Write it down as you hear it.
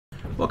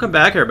Welcome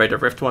back everybody to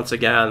Rift once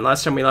again.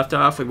 Last time we left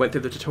off, we went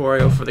through the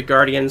tutorial for the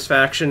Guardians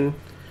faction.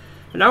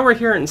 And now we're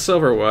here in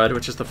Silverwood,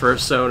 which is the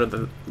first zone of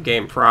the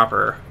game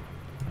proper.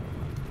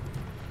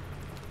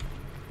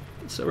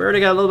 So we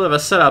already got a little bit of a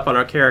setup on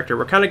our character.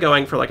 We're kind of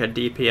going for like a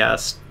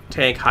DPS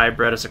tank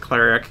hybrid as a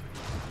cleric.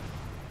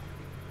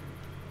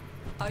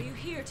 Are you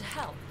here to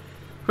help?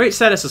 Great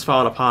sadness has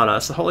fallen upon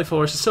us. The holy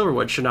forest of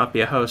Silverwood should not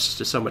be a host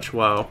to so much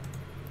woe.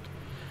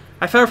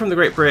 I fell from the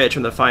Great Bridge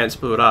when the Defiance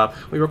blew it up.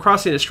 We were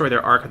crossing to destroy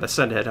their Ark of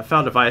Ascended, a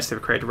found device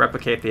they've created to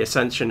replicate the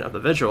ascension of the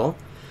Vigil.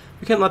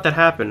 We couldn't let that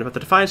happen, but the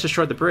Defiance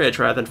destroyed the bridge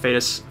rather than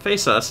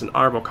face us in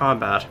honorable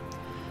combat.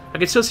 I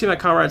could still see my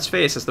comrade's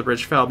face as the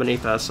bridge fell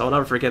beneath us. I'll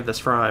never forgive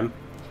this crime.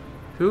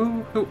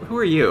 Who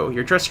are you?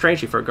 You're dressed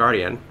strangely for a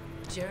Guardian.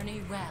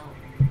 Journey well.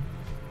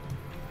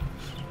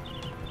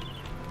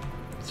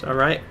 It's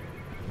alright.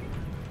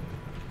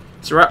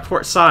 So we're at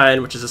Port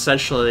Sign, which is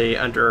essentially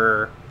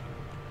under...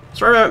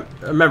 So I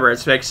remember,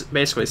 it's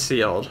basically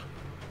sealed,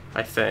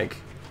 I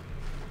think.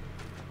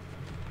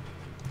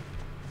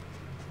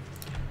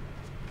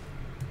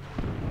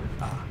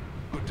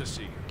 Good to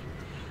see you.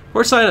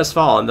 Port Sign has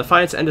fallen. The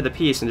Defiance ended the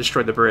peace and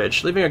destroyed the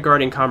bridge, leaving our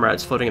Guardian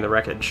comrades floating in the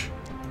wreckage.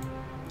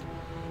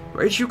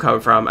 Where did you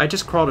come from? I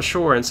just crawled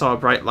ashore and saw a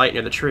bright light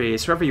near the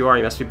trees. Wherever you are,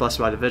 you must be blessed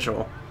by the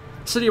Vigil.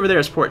 The city over there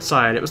is Port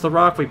Sign. It was the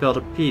rock we built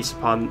a peace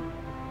upon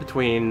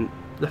between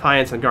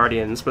Defiance and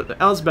Guardians, but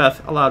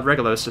Elsbeth allowed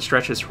Regulus to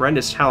stretch his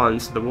horrendous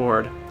talons to the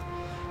ward.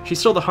 She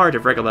stole the heart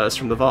of Regulus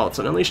from the vaults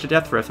and unleashed a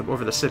death rift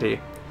over the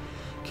city.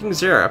 King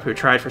Zerep, who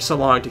tried for so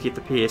long to keep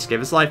the peace, gave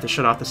his life to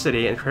shut off the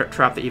city and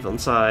trap the evil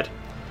inside.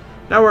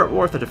 Now we're at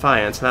war with the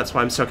Defiance, and that's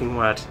why I'm soaking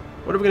wet.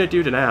 What are we going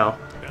to do now?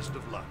 Best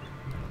of luck.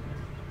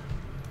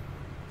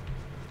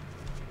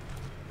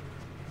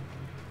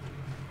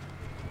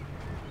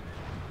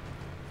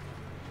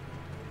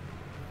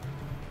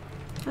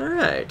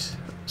 Alright,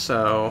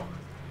 so...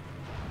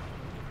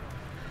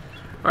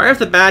 Right off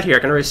the bat here, I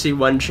can already see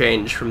one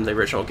change from the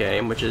original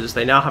game, which is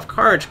they now have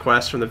Courage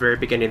quests from the very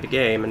beginning of the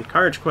game, and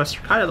Courage quests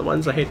are kind of the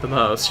ones I hate the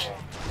most,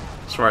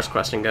 as far as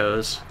questing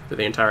goes, through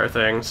the entire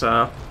thing,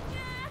 so...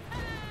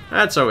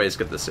 That's always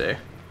good to see.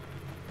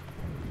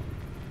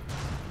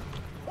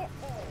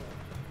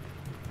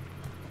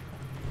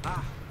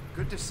 Ah,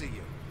 good to see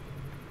you.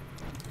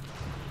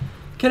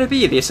 Can it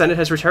be? The Ascendant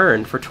has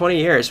returned. For 20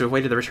 years, we've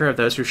waited the return of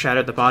those who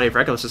shattered the body of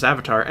Regulus'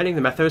 avatar, ending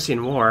the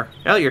Mathosian War.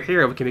 Now that you're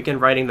here, we can begin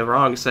righting the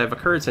wrongs that have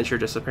occurred since your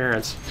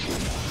disappearance.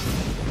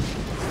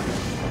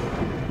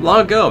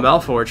 Long ago,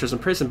 Malforge was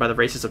imprisoned by the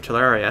races of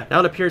Teleria.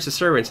 Now it appears the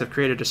servants have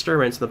created a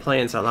disturbance in the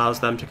planes that allows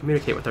them to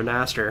communicate with their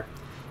master.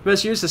 We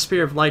must use the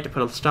Spear of Light to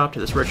put a stop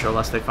to this ritual,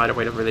 lest they find a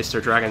way to release their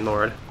Dragon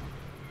Lord.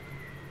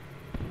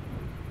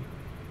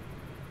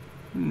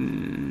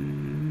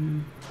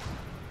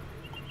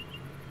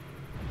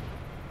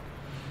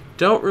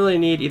 Don't really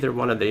need either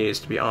one of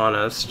these, to be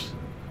honest.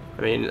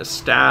 I mean, a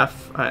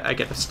staff... I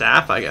get the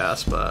staff, I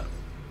guess, but...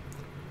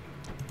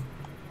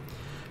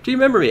 Do you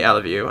remember me,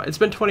 Alavu? It's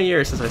been 20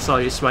 years since I saw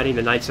you smiting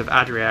the Knights of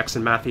Adriax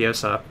and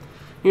Mathiosa.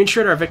 You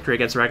ensured our victory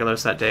against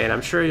Regulus that day, and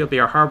I'm sure you'll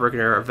be our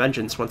harbinger of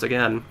vengeance once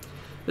again.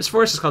 This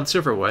forest is called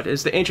Silverwood. It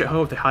is the ancient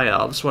home of the High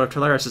Elves, one of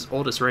Teleris'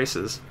 oldest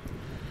races.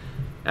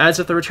 As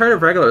if the return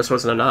of Regulus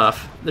wasn't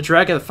enough, the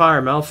Dragon of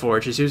Fire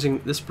Malforge is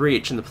using this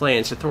breach in the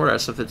plains to thwart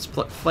us with its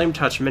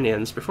flame-touched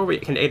minions. Before we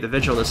can aid the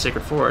vigil in this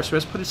sacred forest, we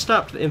must put a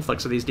stop to the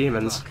influx of these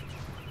demons.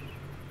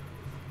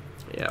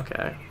 Yeah,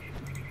 okay.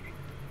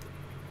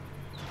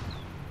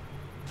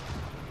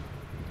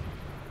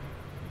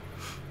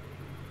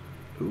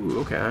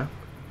 Ooh, okay.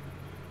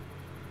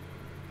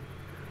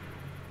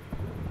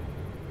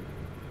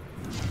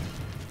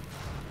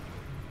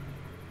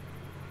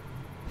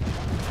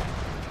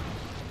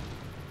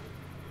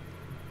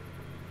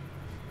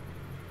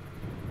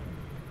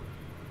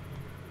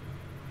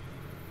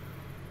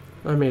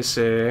 Let me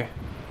see.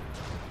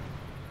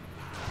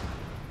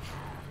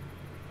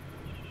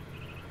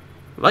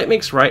 Light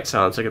makes right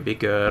sounds like it'd be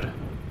good.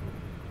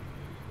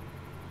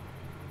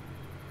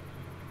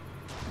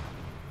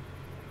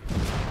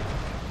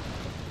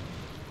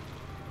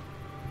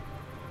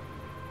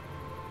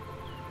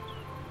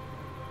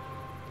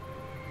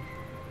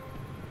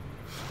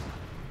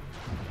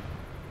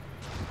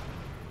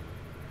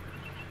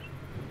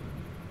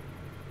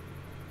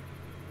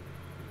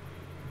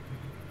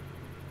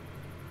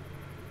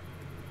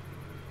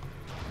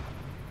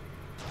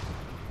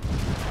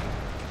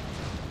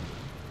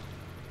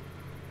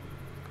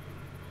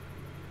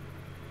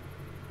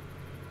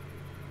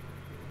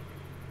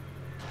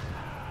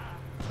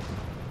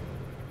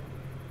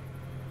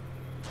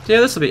 Yeah,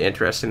 this will be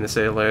interesting to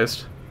say the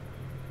least.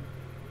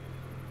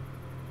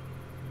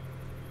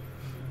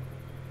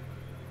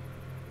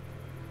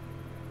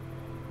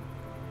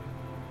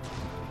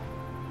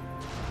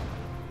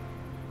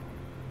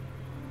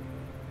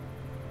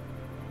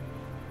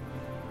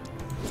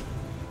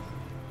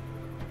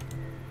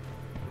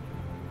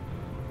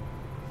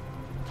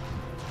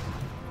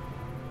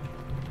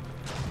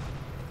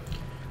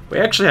 We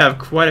actually have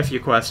quite a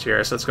few quests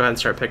here, so let's go ahead and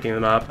start picking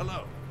them up.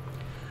 Hello.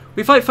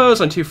 We fight foes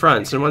on two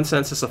fronts. In one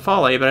sense, it's a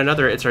folly, but in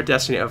another, it's our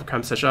destiny to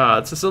overcome such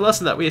odds. It's a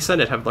lesson that we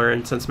Ascended have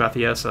learned since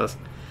Mafiosa,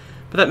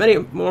 but that many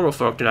mortal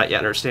folk do not yet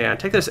understand.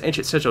 Take this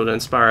ancient sigil to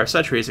inspire our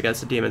centuries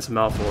against the demons of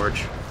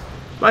Malforge.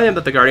 Remind them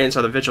that the Guardians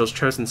are the Vigil's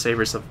chosen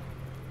saviors of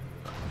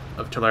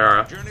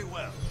Talara. Journey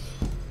well.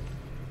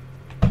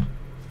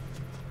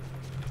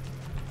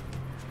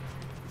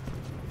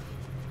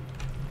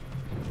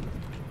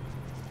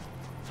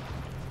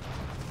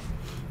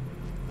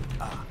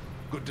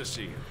 Good to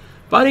see you.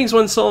 Binding's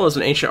One Soul is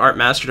an ancient art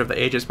mastered of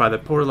the ages by the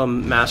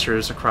Portalum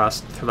masters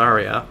across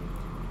Talaria.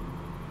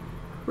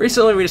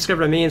 Recently, we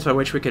discovered a means by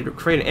which we could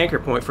create an anchor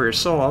point for your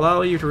soul,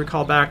 allow you to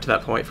recall back to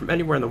that point from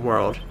anywhere in the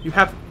world you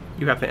have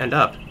to end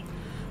up.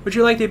 Would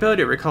you like the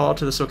ability to recall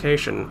to this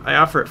location? I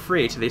offer it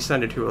free to the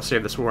Ascended who will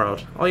save this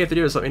world. All you have to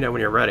do is let me know when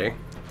you're ready.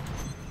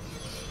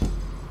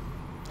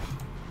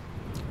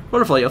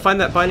 Wonderful, you'll find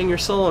that binding your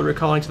soul and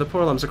recalling to the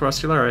Portalums across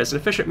Talaria is an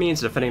efficient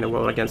means of defending the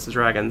world against the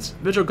dragons.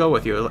 Vigil go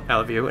with you, all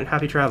of you, and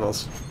happy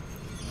travels.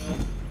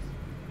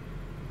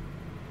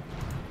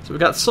 So we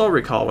got soul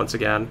recall once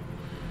again.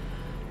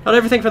 Not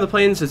everything from the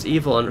planes is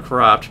evil and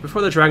corrupt.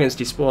 Before the dragons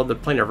despoiled the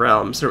planar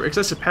realms, there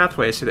existed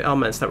pathways through the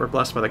elements that were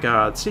blessed by the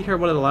gods. See here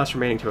one of the last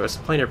remaining to us,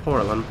 planar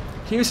portalum.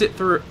 To use it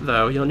through,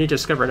 though, you'll need to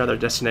discover another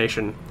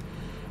destination.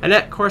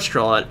 Annette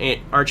Korstrel,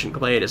 an Argent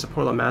Glade, is a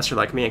portal master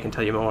like me and can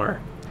tell you more.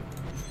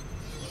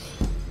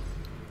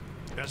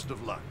 Best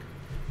of luck.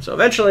 So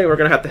eventually we're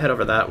going to have to head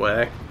over that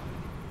way.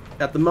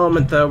 At the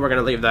moment, though, we're going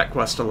to leave that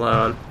quest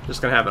alone.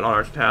 Just going to have it on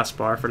our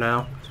taskbar for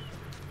now.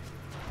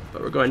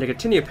 But we're going to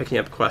continue picking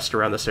up quests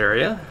around this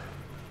area.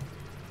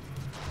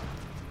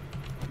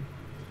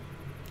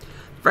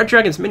 Red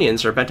Dragon's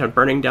minions are bent on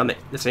burning down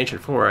this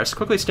ancient forest.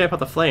 Quickly stamp out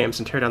the flames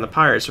and tear down the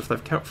pyres if the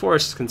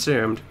forest is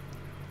consumed.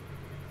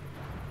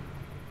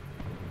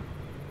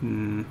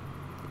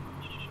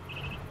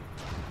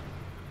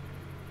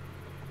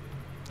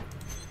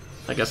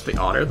 I guess the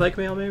Honored Lake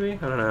Mail, maybe?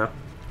 I don't know.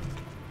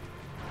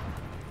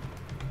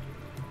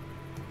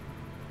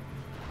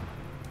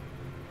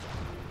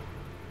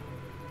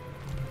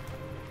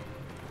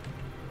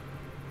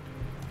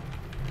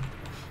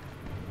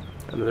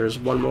 And there's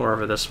one more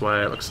over this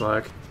way, it looks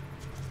like.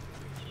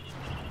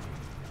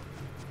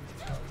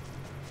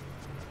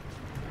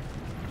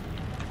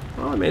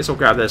 Well, I may as well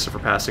grab this if we're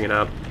passing it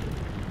up.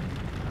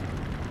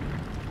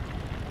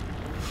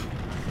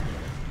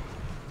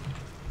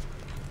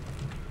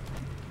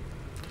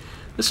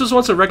 This was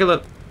once a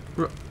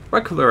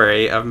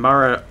reculary of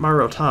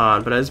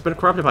Marotan, but has been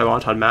corrupted by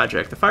wanton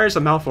magic. The fires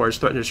of Malforge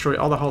threaten to destroy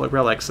all the holy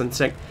relics and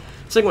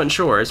Sigmund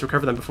shores.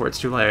 Recover them before it's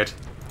too late.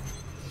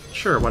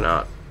 Sure, why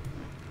not?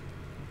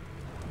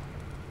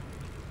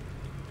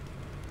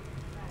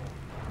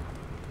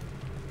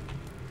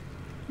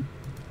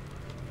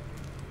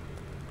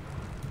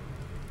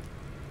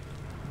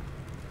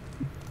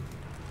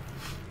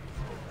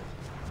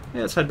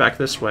 Yeah, let's head back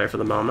this way for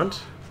the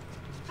moment.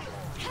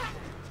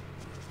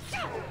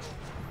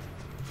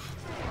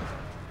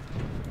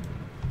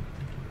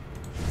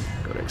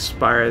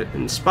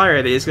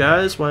 Inspire these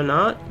guys, why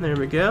not? There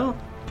we go.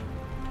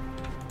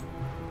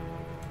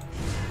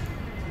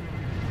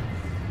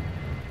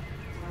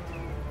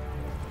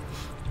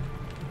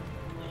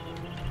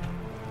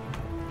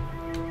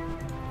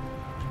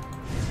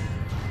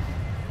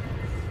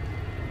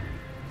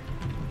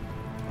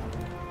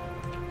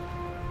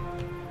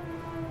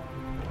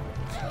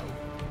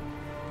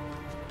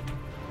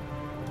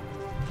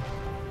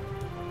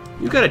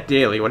 You got a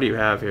daily, what do you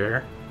have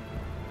here?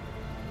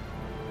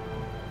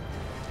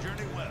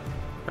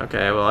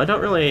 Okay, well, I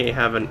don't really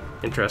have an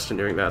interest in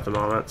doing that at the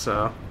moment,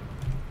 so...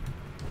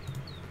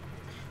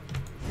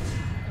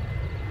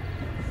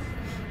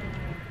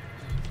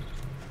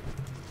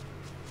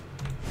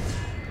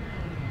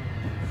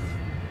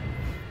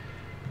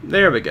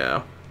 There we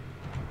go.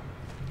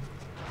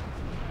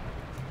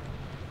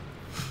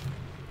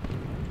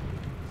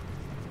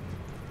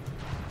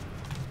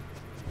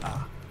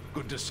 Ah,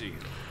 good to see you.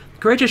 The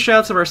courageous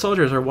shouts of our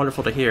soldiers are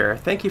wonderful to hear.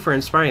 Thank you for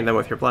inspiring them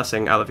with your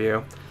blessing, all of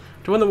you.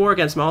 To win the war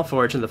against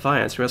Malforge and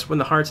Defiance, we must win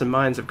the hearts and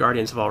minds of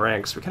guardians of all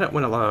ranks. We cannot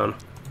win alone.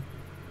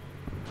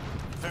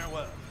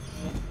 Farewell.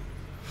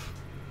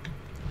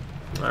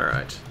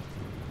 Alright.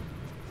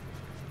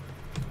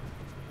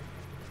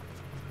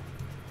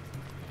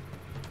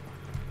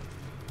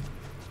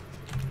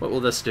 What will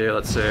this do?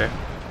 Let's see.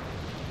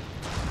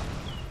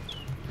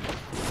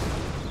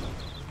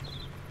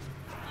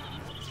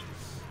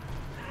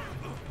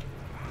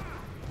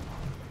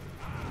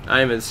 I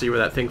didn't even see where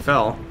that thing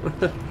fell.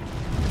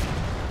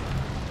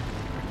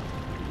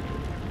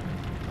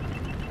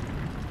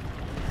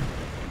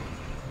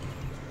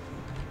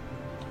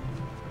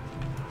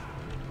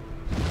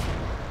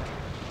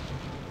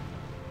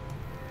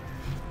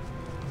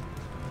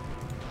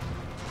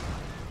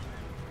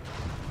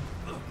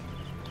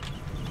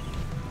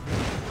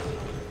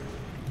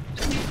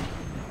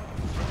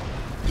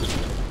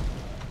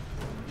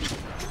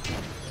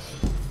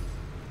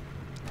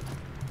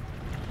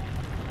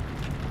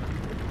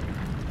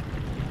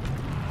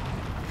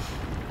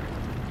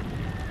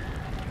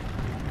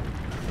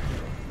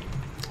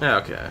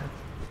 Okay.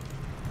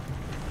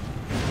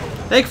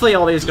 Thankfully,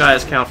 all these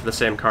guys count for the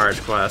same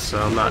carriage quest, so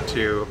I'm not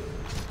too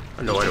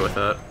annoyed with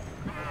it.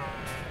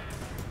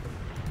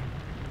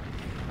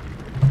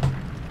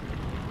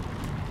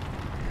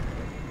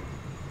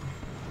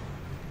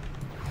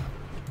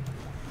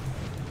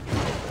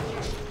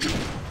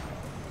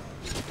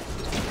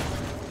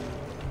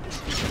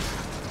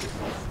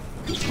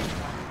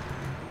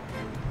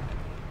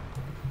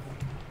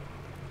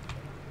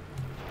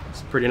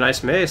 It's a pretty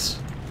nice mace.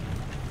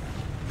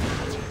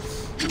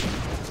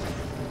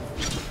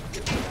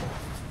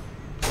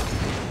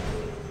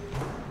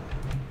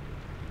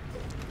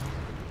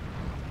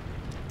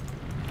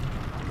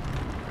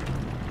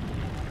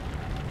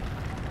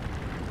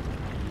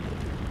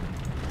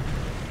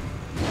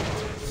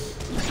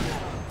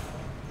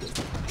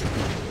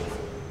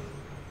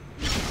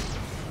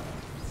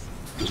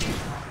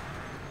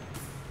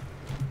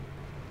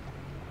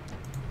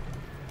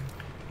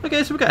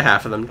 Okay, so we got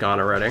half of them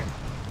gone already.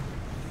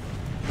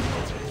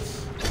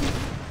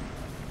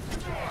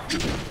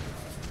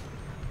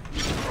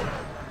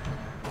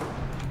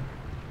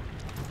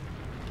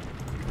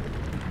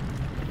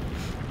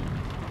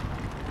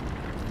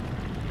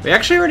 We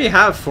actually already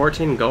have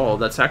 14 gold.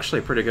 That's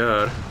actually pretty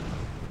good.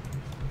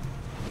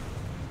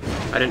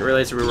 I didn't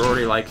realize we were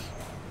already, like,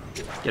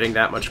 getting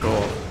that much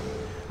gold.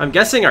 I'm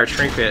guessing our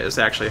trinket is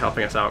actually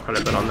helping us out quite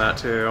a bit on that,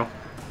 too.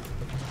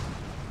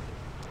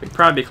 We'd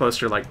probably be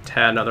closer to, like,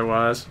 10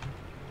 otherwise.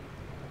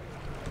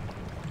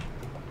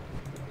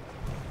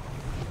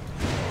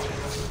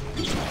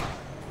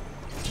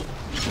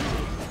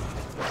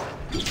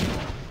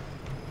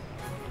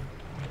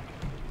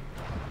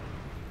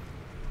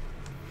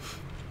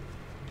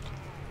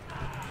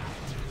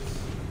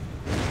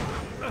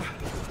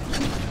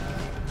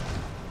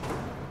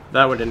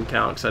 That one didn't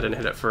count because I didn't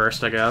hit it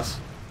first, I guess.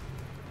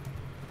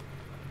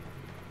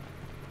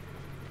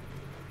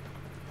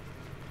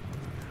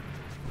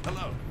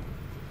 Hello.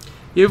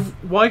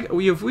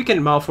 You've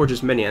weakened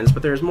Malforge's minions,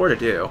 but there's more to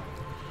do.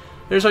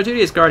 It is our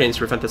duty as guardians to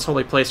prevent this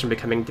holy place from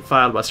becoming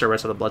defiled by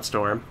servants of the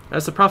Bloodstorm.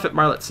 As the prophet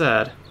Marlet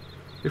said,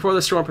 before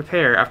the storm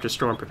prepare, after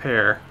storm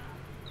prepare.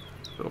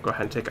 We'll go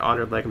ahead and take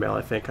Honored Leg Mail,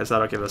 I think, because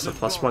that'll give us a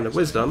 +1 to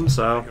Wisdom,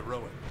 so...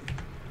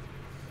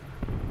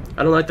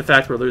 I don't like the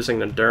fact we're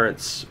losing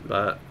Endurance,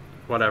 but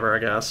whatever, I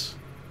guess.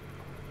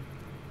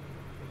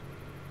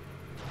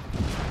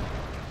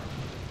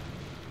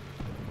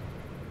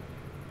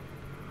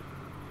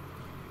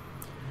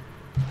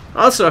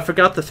 Also, I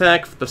forgot the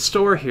fact for the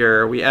store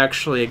here, we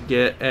actually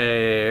get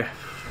a...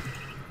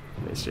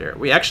 Let me see here.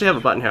 We actually have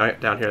a button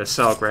down here to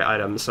sell great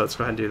items, so let's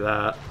go ahead and do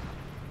that.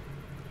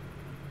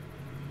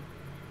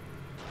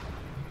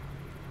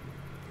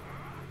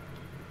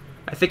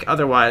 I think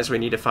otherwise we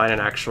need to find an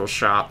actual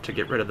shop to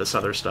get rid of this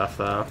other stuff,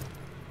 though.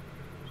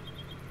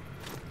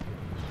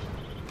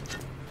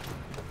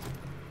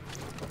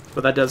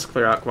 But that does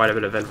clear out quite a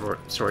bit of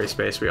inventory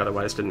space we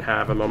otherwise didn't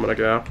have a moment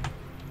ago.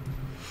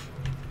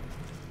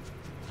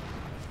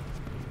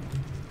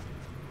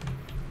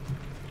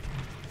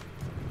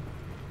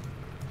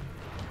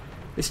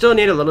 We still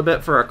need a little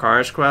bit for our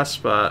Carnage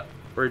quest, but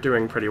we're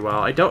doing pretty well.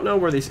 I don't know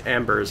where these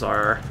ambers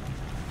are.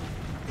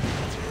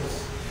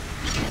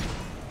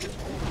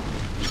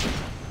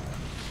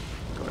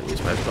 Go and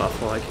use my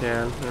buff while I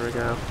can. There we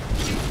go.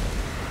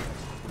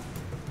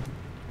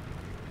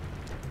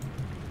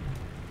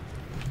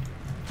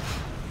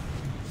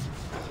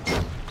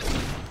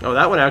 Oh,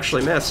 that one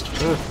actually missed.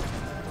 Ugh.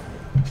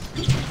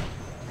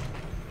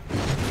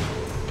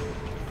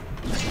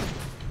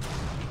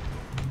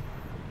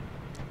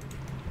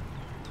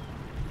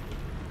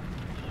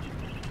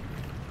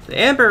 The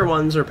amber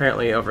ones are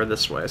apparently over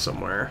this way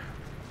somewhere.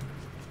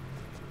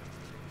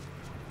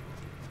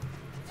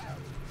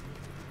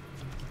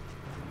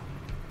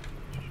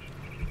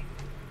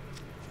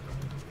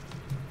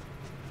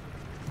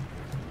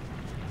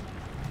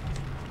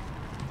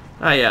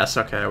 Ah, yes,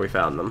 okay, we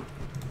found them.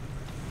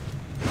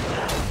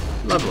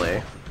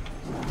 Lovely.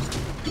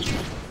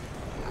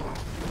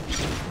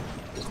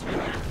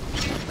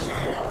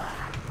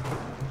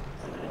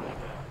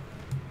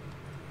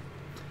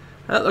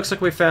 That looks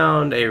like we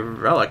found a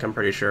relic, I'm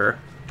pretty sure.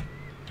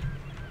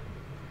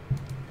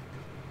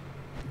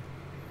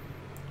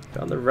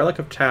 Found the Relic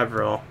of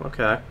Tavril,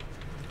 okay.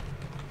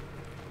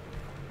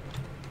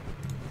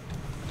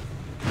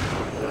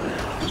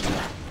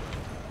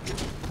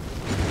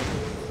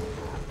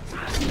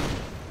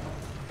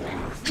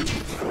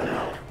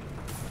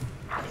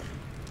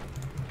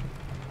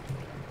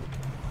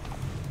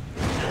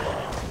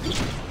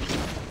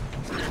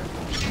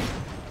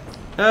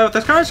 With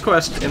the Cards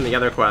quest and the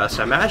other quest,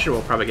 I imagine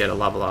we'll probably get a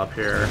level up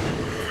here.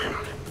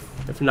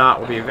 If not,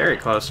 we'll be very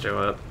close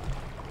to it.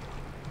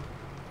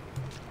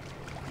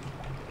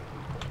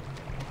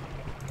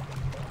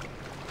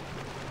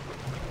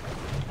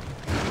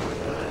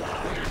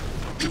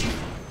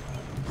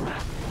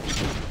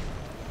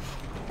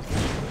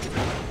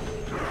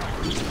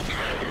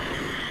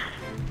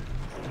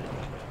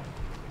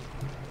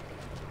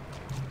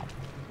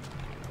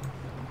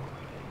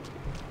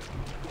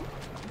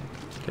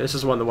 This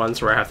is one of the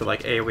ones where I have to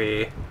like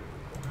AoE,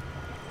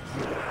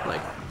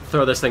 like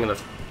throw the thing in the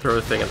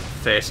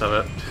face of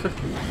it.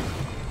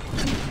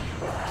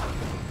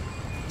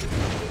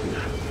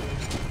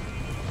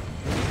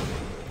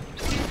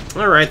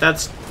 All right,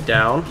 that's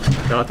down.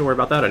 Don't have to worry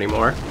about that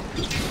anymore.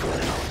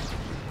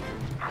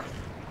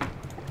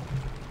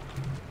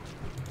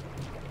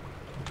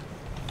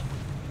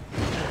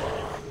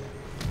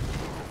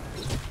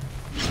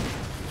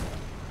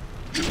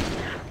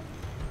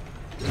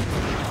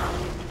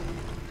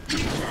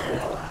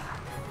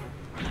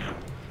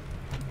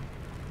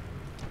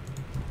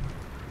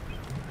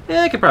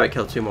 Yeah, I could probably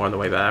kill 2 more on the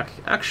way back.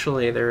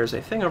 Actually, there's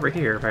a thing over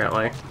here,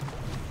 apparently.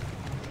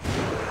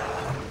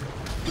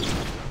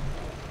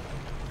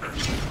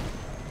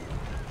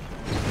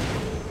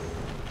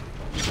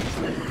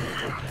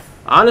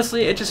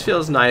 Honestly, it just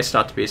feels nice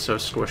not to be so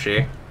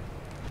squishy.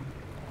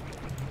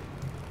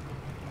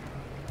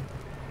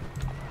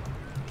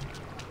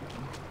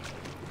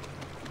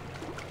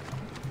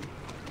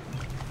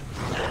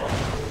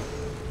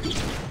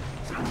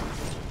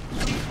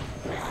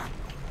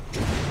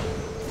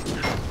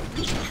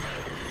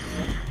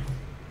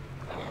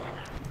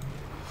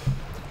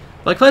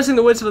 By cleansing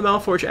the woods of the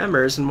Malforged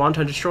Embers and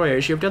wanton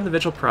destroyers, you have done the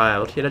vigil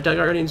proud, yet a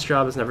Guardian's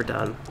job is never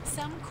done.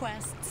 Some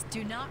quests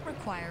do not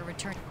require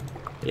return.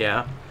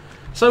 Yeah.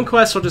 Some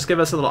quests will just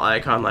give us a little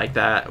icon like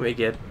that, and we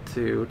get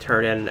to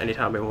turn in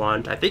anytime we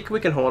want. I think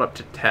we can hold up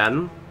to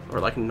 10, or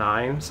like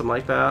 9, something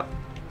like that.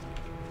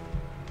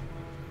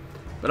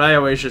 But I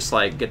always just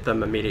like get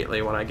them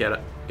immediately when I get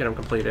them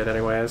completed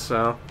anyways,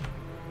 so...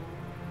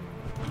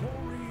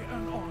 Glory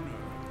and honor.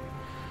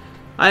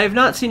 I have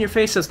not seen your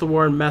face since the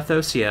war in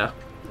Mathosia,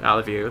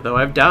 Aliview. Though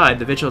I've died,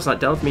 the vigil has not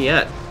dealt with me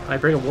yet. I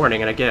bring a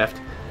warning and a gift.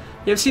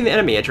 You have seen the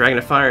enemy, a dragon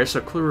of fire so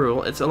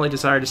cruel, its only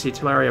desire to see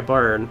Teleria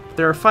burn.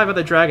 There are 5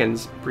 other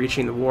dragons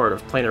breaching the ward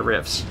of planar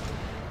rifts.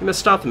 You must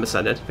stop them,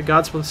 Ascendant. The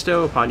gods will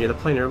bestow upon you the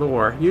planar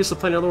lore. Use the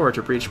planar lore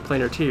to breach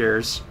planar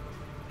tiers,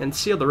 and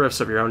seal the rifts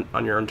of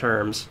on your own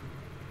terms.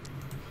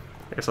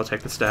 I guess I'll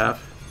take the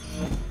staff.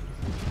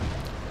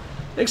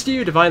 Next to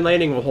you, Divine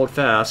Landing will hold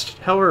fast.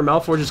 However,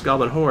 Malforge's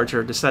goblin hordes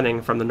are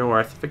descending from the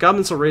north. The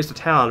goblins will raise the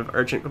town of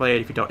Urgent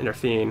Glade if you don't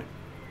intervene.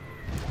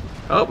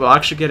 Oh, we'll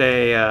actually get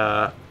a,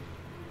 yeah,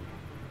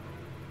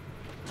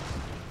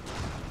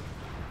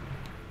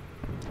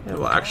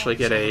 we'll actually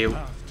get a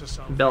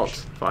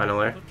belt,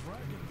 finally.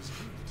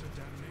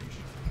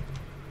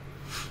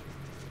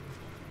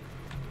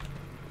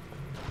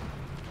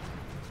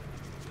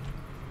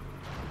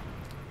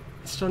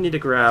 Still need to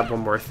grab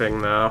one more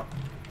thing, though.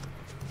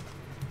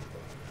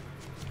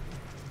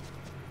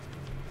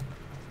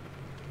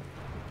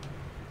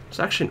 There's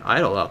actually an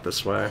idol out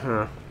this way,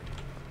 huh?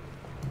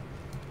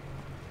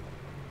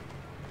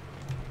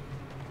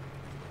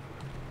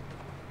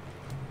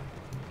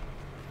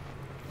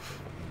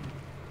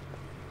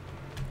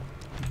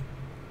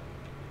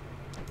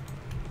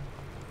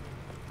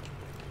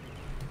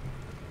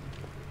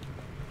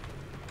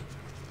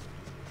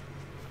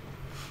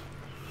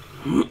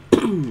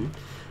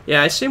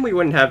 Yeah, I assume we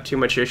wouldn't have too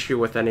much issue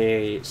with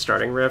any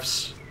starting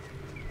rifts.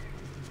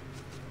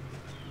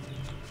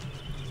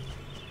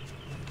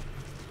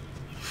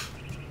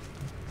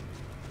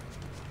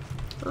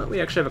 Oh,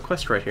 we actually have a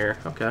quest right here.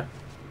 Okay.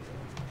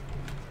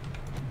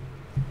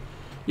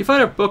 You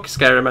find a book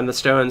scattered among the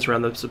stones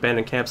around this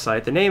abandoned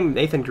campsite. The name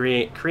Nathan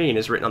Crean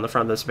is written on the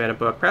front of this abandoned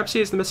book. Perhaps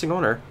he is the missing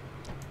owner.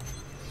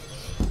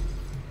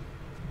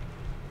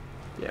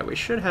 Yeah, we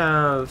should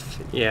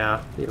have...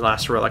 yeah, the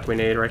last relic we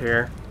need right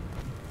here.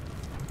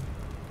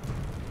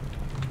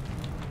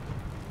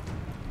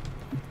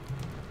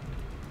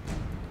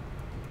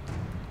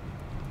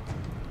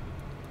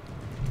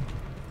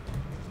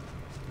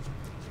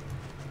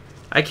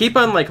 I keep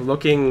on, like,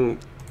 looking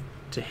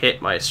to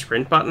hit my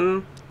sprint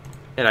button,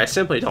 and I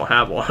simply don't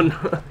have one.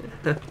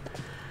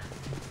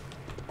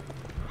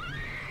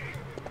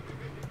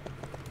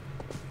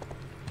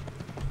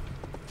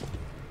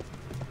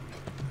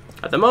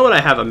 At the moment,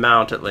 I have a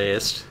mount, at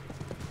least.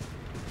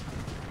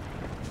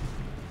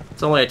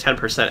 It's only a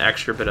 10%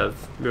 extra bit of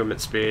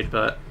movement speed,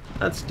 but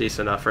that's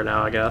decent enough for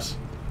now, I guess.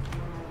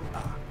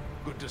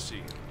 Good to see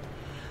you.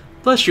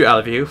 Bless you,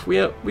 Aliview.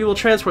 We will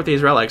transport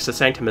these relics to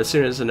Sanctum as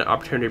soon as an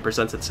opportunity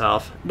presents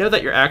itself. Know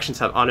that your actions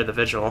have honored the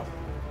vigil.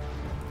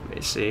 Let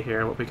me see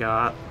here what we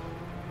got.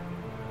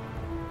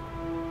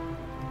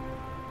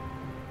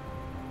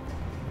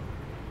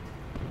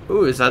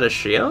 Ooh, is that a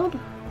shield?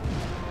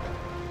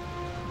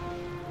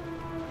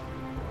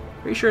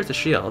 Pretty sure it's a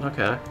shield,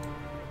 okay.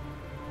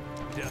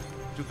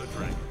 Death to the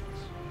dragons.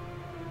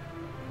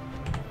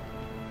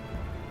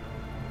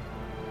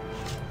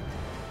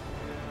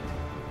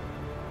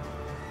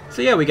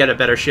 So yeah, we get a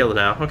better shield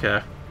now,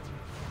 okay.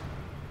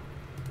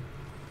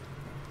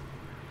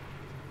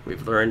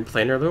 We've learned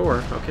planar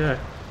lore, okay.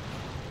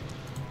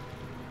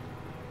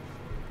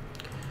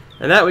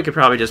 And that we could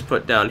probably just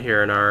put down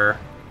here in our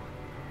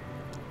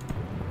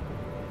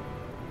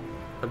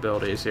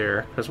abilities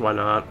here, because why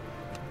not?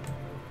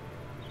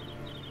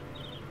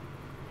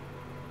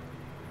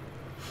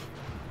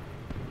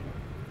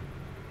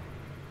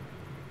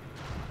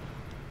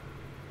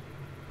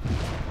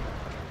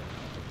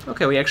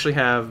 Okay, we actually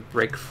have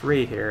break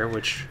free here,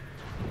 which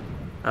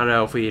I don't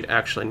know if we'd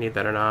actually need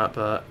that or not,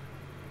 but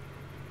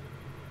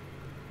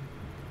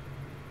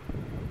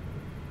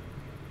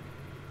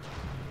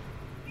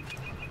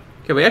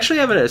okay, we actually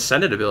have an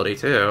ascended ability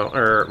too,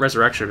 or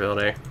resurrection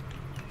ability.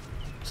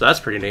 So that's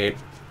pretty neat.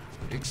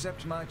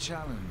 Accept my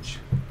challenge.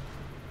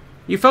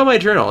 You found my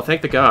journal,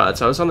 thank the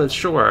gods. I was on the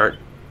shore,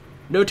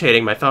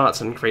 notating my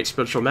thoughts on great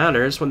spiritual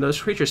matters when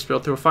those creatures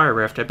spilled through a fire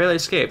rift. I barely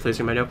escaped,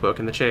 losing my notebook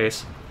in the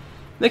chase.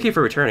 Thank you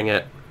for returning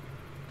it.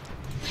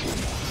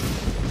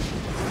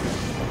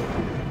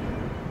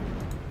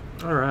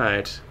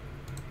 Alright.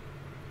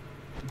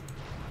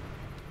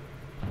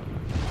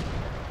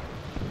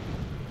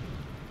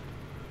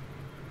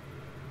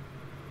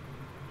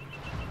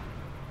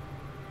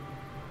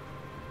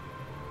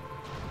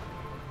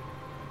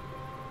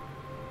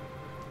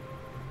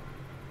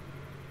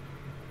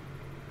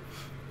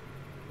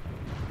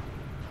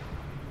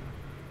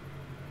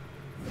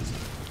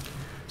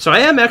 So I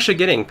am actually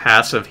getting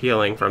passive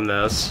healing from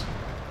this.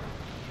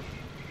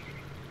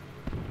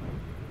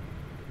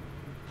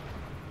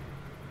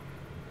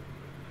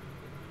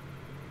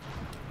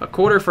 A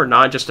quarter for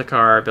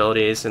non-Justicar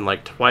abilities and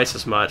like twice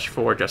as much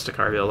for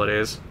Justicar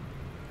abilities.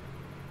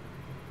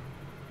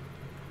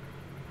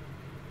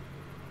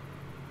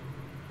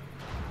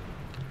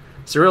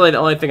 So really the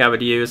only thing I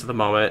would use at the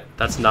moment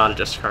that's not a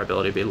Justicar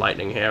ability would be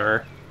Lightning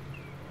Hammer.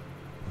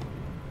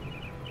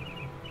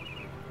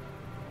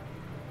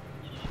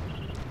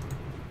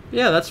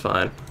 Yeah, that's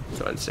fine. Go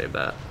ahead and save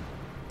that.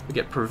 We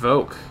get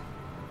Provoke.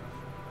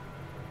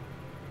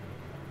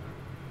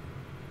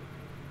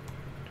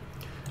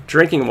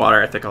 Drinking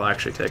water, I think I'll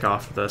actually take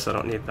off of this. I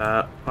don't need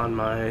that on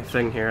my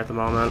thing here at the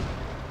moment.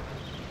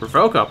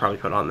 Provoke I'll probably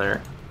put on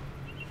there.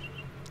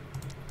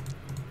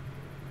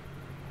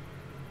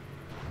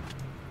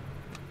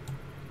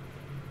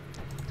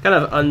 It's kind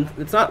of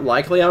it's not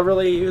likely I'll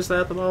really use that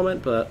at the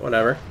moment, but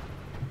whatever.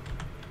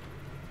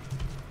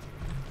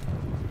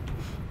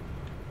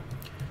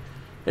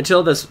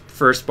 Until this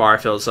first bar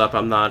fills up,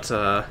 I'm not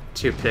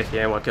too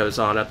picky on what goes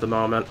on at the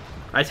moment.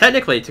 I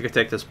technically could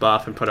take this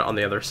buff and put it on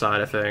the other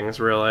side of things,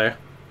 really.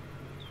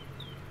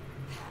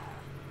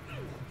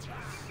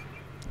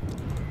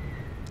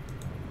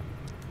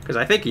 Because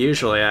I think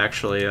usually,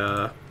 actually,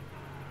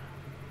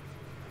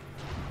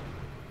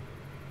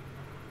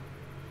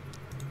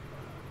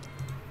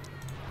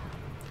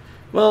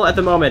 well, at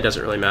the moment it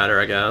doesn't really matter,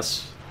 I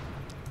guess.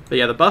 But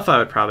yeah, the buff I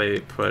would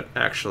probably put,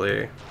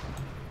 actually...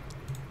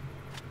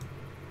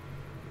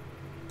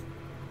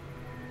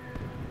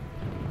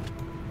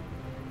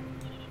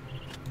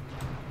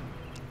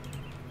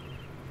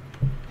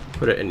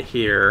 put it in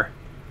here.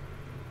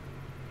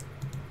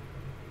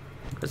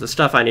 Because the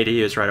stuff I need to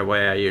use right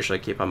away I usually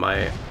keep on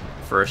my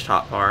first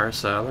hotbar,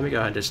 so let me go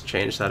ahead and just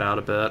change that out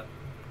a bit.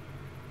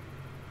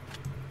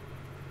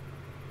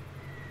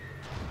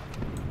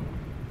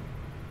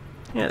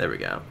 Yeah, there we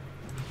go.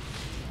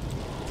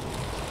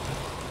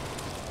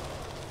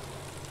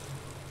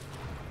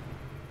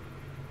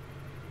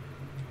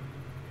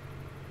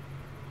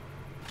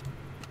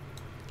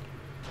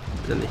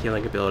 Then the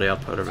healing ability I'll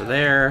put over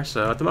there.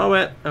 So at the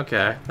moment,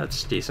 okay,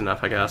 that's decent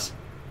enough, I guess.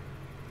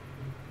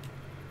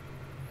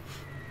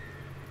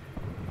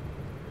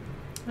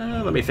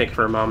 Let me think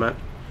for a moment.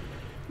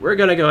 We're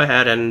gonna go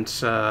ahead and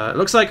it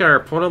looks like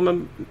our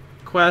portal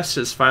quest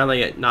is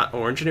finally not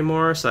orange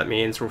anymore, so that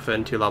means we're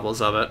within 2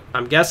 levels of it.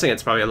 I'm guessing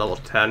it's probably a level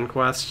 10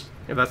 quest,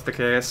 if that's the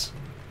case.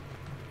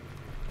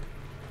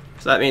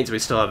 So that means we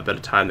still have a bit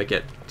of time to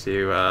get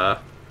to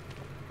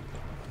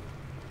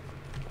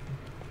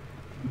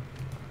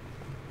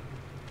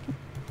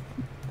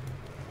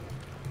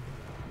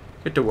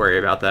good to worry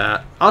about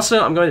that.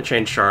 Also, I'm going to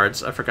change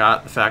shards. I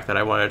forgot the fact that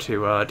I wanted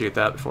to do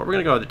that before. We're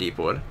going to go to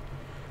Deepwood.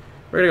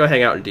 We're going to go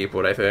hang out in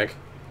Deepwood, I think.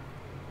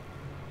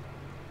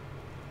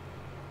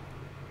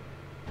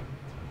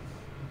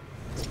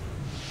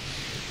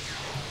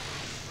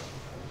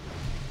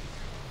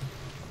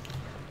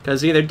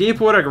 Because either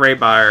Deepwood or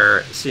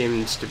Greybriar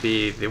seems to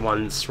be the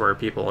ones where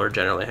people are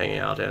generally hanging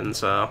out in,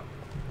 so...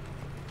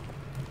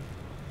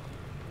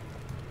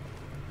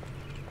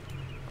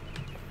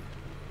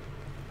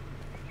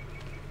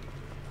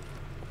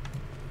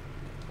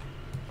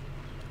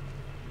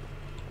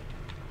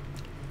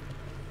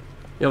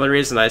 The only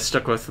reason I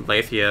stuck with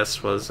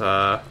Lathius was,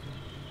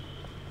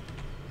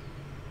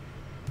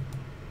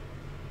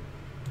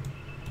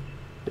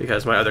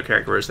 because my other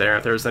character was there.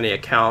 If there was any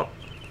account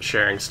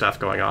sharing stuff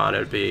going on, it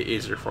would be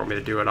easier for me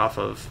to do it off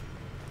of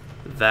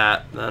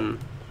that than,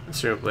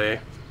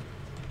 assumably,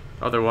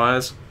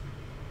 otherwise.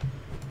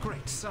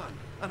 Great son,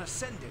 an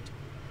ascended.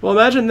 Well,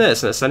 imagine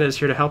this. An Ascended is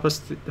here to help us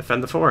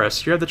defend the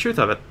forest. You have the truth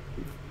of it.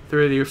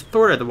 Through the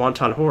thwarted the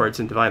wanton hordes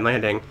in Divine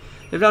Landing,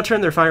 they've now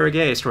turned their fiery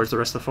gaze towards the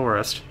rest of the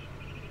forest.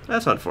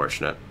 That's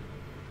unfortunate.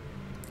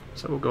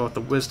 So we'll go with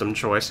the wisdom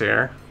choice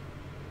here.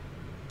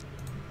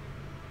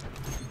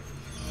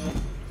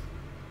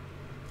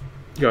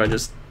 Go ahead and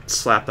just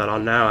slap that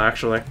on now,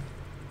 actually.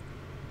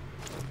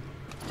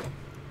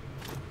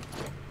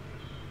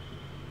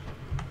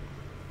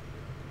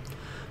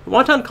 The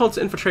wanton cult's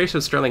infiltration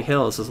of Sterling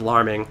Hills is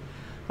alarming.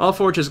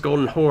 Malforge's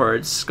golden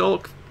hordes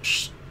skulk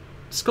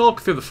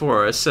through the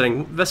forest,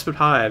 setting Vespid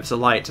hives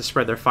alight to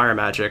spread their fire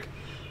magic.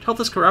 To help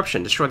this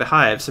corruption, destroy the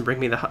hives and bring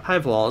me the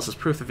hive walls as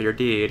proof of your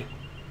deed.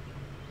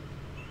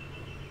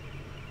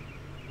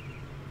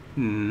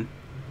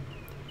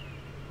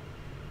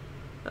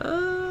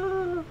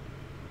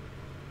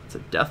 It's a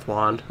death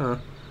wand, huh?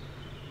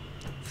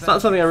 It's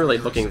not something I'm really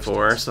looking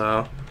for,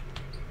 so...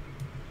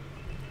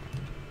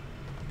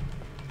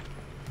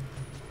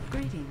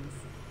 Greetings.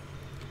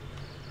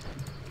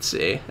 Let's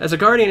see. As a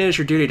guardian, it is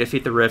your duty to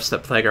defeat the rifts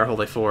that plague our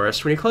holy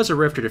forest. When you close a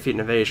rift or defeat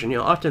an invasion,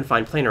 you'll often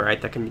find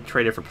planarite that can be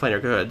traded for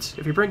planar goods.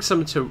 If you bring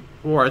some to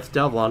war with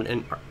Delvon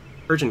in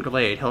Urgent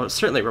Glade, he'll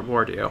certainly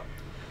reward you.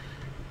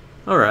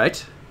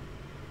 Alright.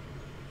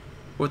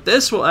 With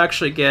this, we'll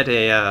actually get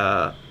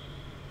a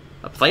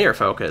planar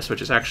focus,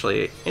 which is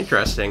actually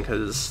interesting,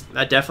 because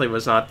that definitely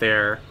was not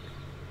there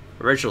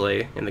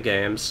originally in the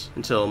games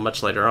until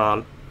much later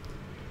on.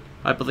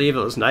 I believe it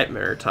was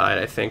Nightmare Tide,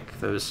 I think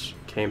those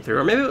came through,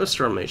 or maybe it was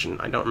Storm Legion,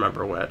 I don't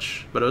remember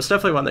which, but it was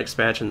definitely one of the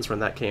expansions when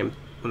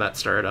that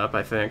started up,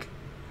 I think.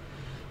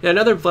 Yeah,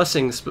 another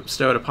blessing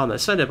bestowed upon the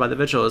Ascended by the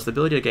Vigil is the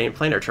ability to gain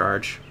planar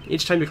charge.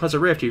 Each time you close a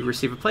rift, you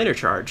receive a planar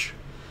charge.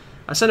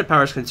 Ascended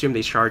powers consume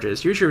these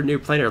charges. Use your new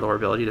planar lore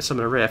ability to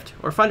summon a rift,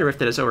 or find a rift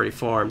that has already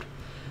formed.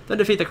 Then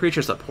defeat the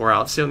creatures that pour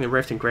out, sealing the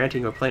rift and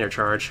granting you a planar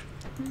charge.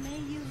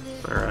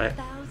 Alright.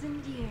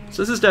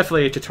 So this is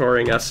definitely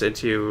tutoring us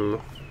into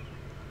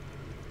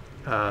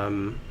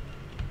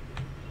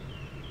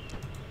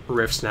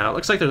rifts now. It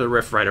looks like there's a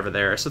rift right over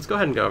there, so let's go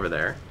ahead and go over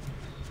there.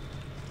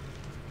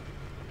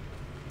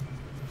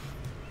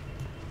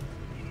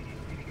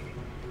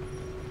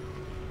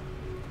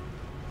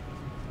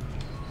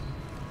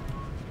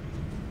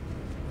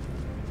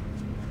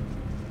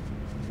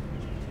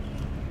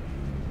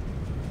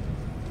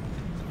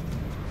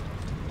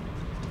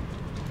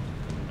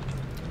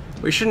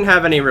 We shouldn't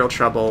have any real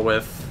trouble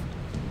with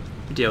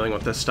dealing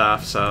with this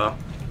stuff, so...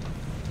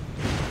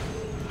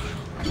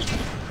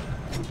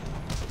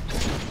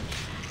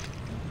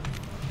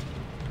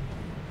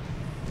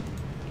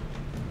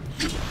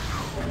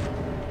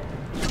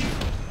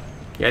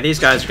 Yeah, these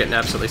guys are getting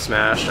absolutely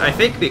smashed. I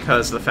think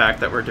because of the fact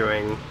that we're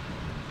doing...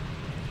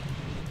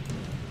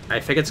 I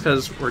think it's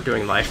because we're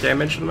doing life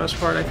damage for the most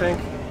part, I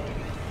think.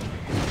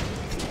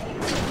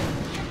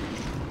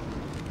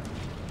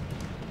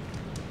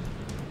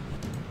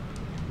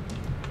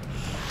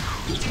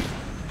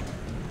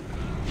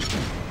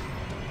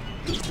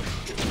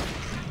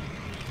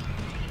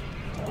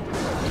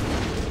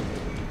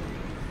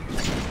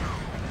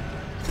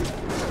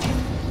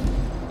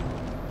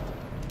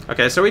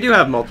 Okay, so we do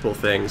have multiple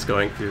things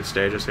going through the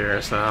stages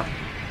here, so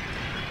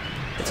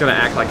it's gonna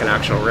act like an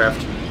actual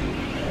rift.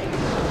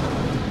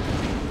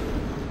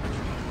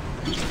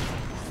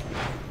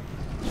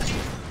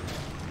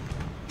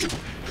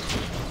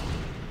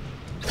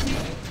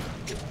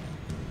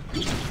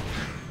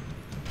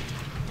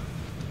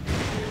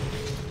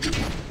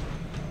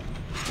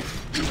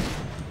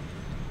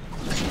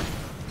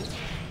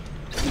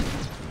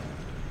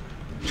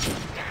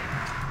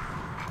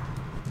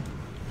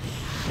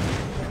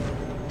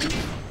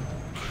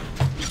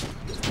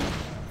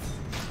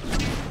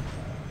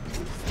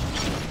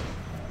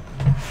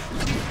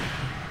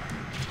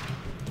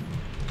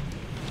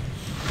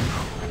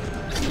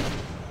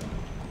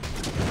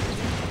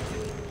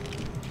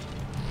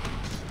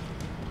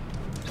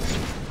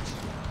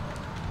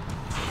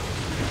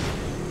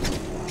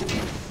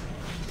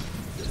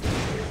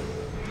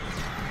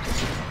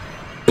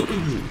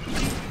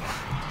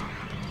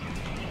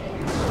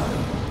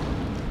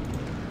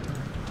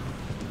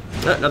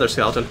 Another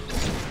skeleton.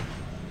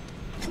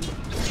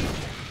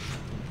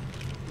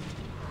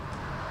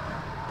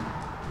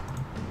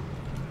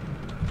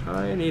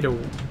 I need a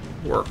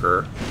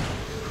worker.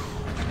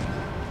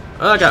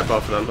 I got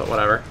both of them, but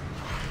whatever.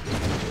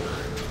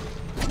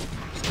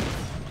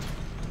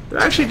 They're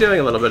actually doing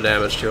a little bit of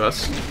damage to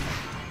us.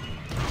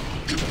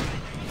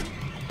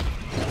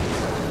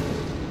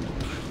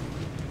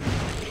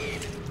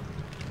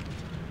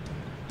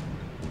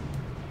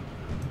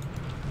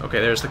 Okay,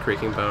 there's the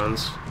creaking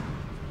bones.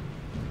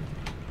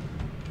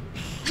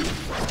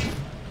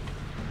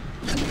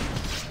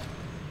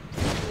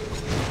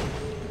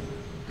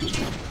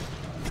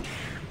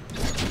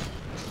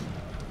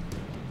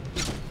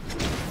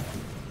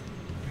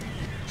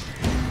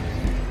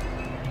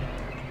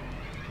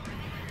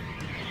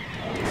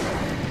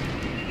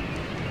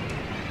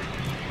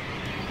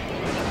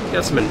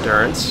 Got some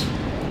endurance.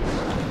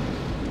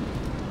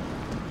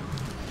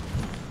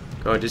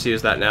 Go and just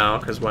use that now,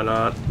 because why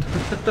not?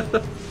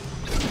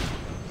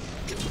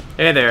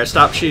 Hey there,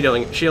 stop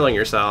shielding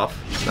yourself.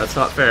 That's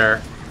not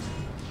fair.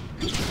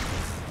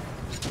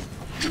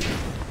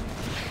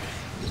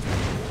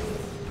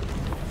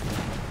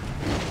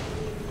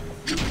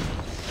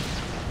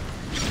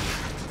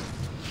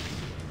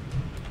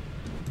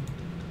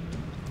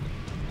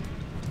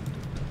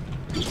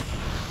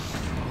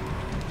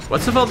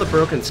 What's with all the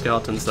broken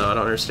skeletons, though? I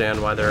don't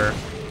understand why they're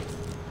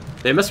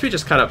They must be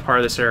just kind of part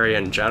of this area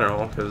in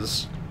general,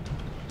 because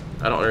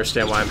I don't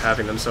understand why I'm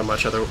having them so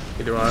much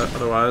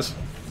otherwise.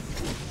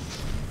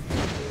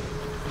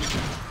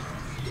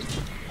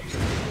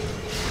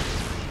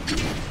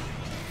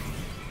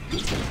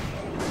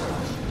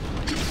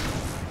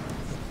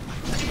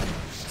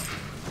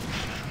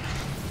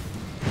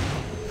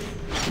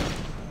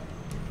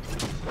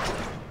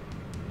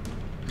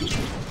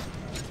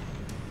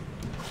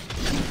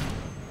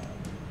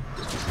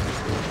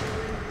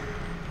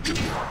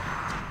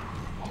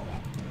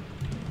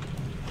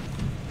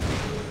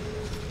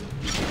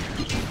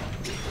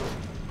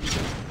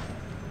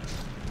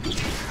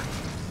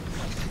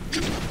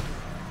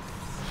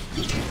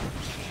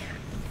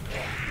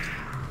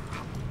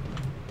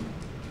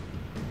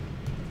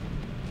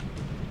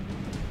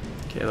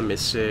 Okay, let me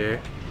see.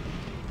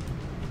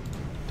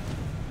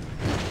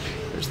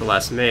 There's the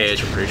last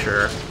mage, I'm pretty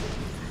sure.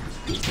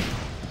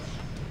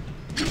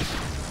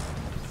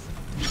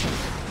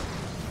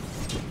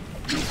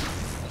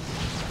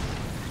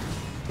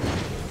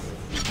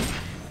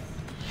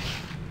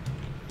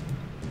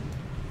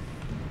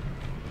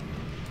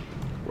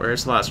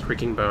 Where's the last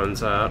creaking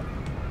bones at?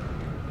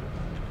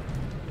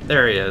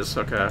 There he is,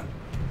 okay.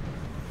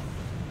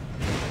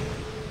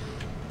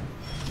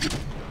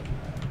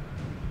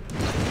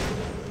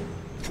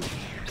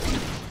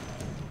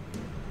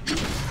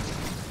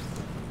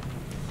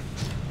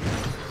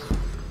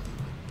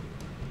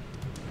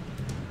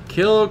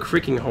 Kill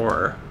creaking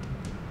horror.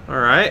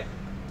 Alright.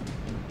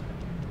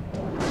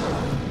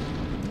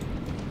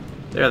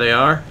 There they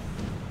are.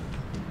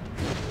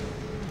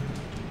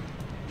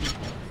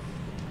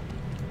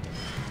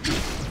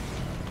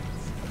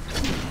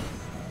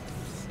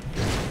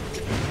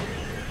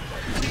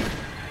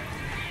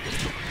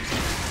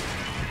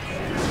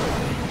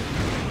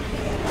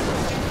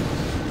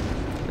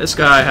 This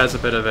guy has a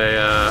bit of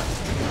a,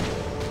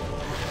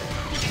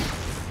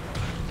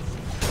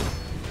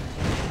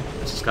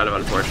 this is kind of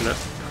unfortunate.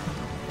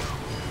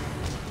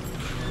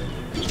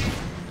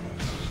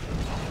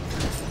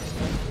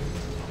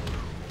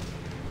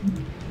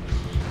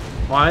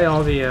 Why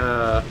all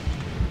the,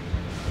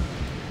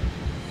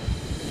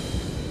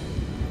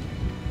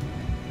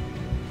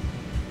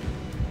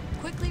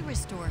 Quickly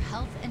restore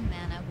health and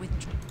mana with...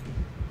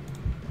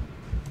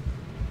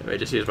 Let me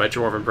just use my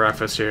dwarven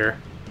breakfast here.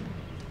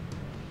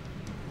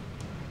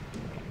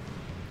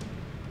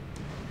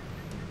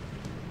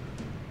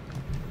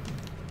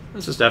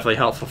 This is definitely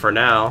helpful for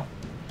now.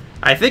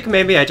 I think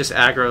maybe I just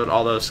aggroed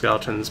all those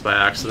skeletons by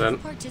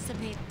accident.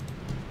 Participate.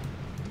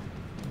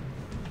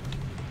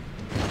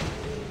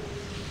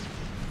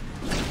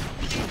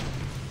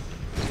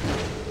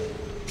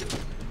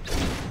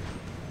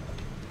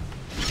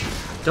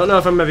 Don't know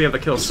if I'm gonna be able to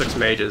kill 6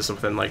 mages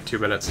within like 2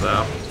 minutes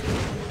though.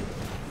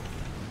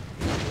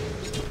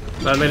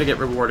 But I'm gonna get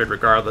rewarded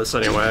regardless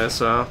anyway,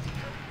 so.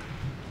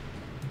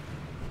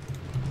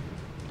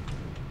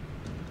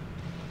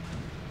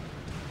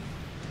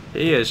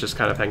 He is just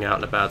kind of hanging out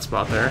in a bad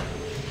spot there.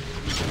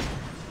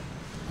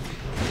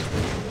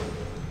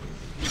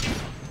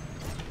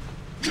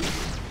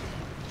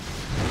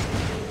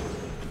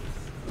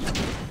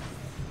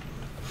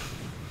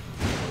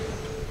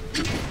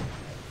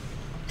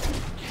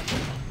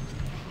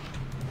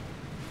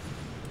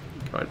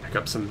 Go ahead and pick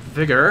up some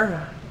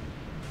vigor.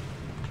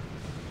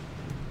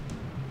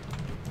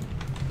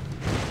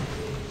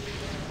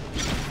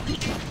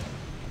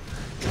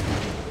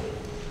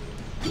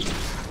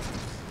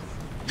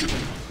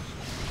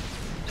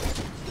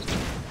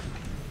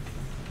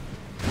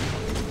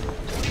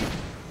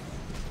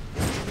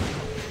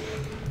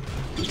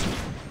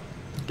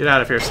 Get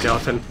out of here,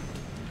 skeleton.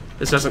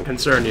 This doesn't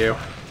concern you.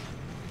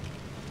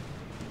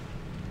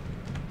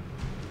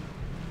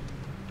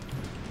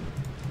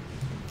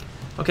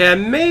 Okay, I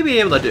may be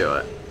able to do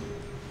it.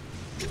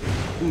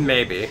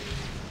 Maybe.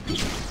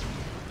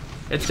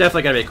 It's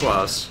definitely gonna be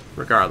close,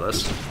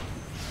 regardless.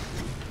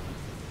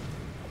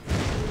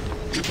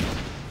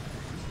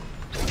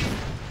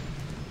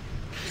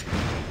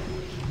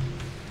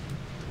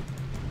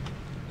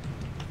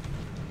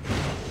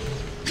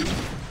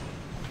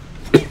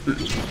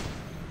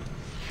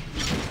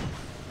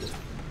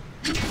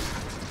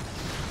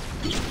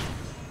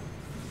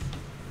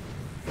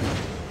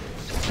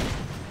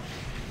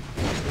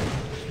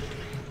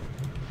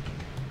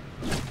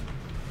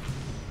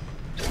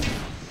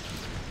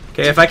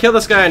 Okay, if I kill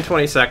this guy in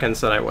 20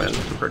 seconds, then I win,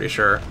 I'm pretty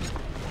sure.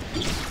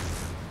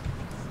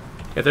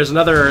 If there's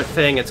another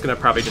thing, it's gonna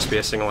probably just be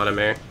a single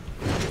enemy.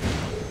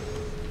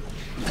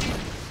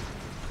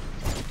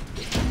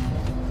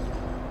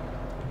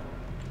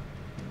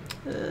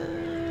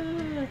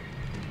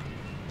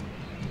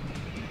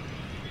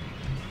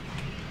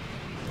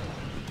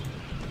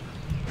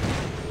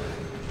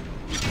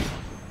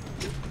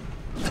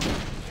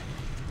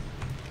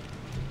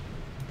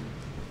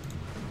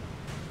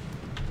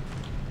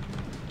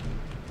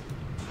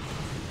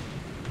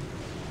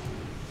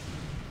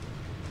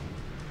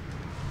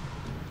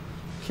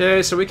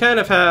 Okay, so we kind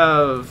of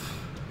have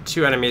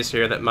 2 enemies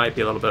here that might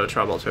be a little bit of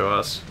trouble to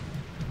us.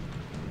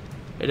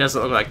 It doesn't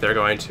look like they're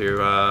going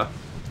to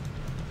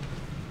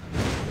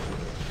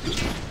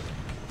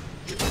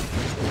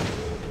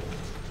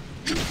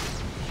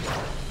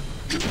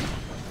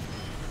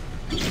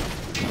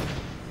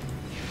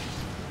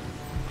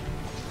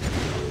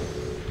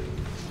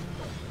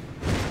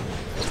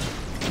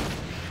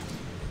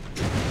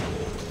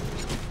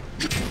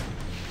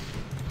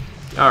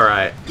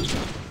Alright.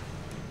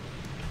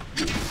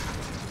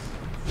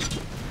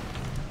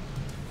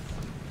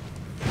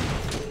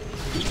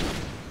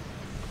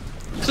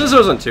 So this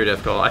wasn't too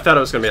difficult. I thought it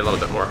was going to be a little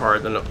bit more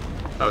hard than I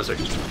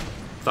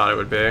thought it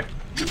would be.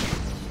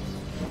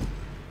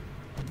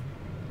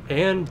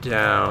 And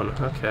down.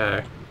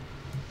 Okay.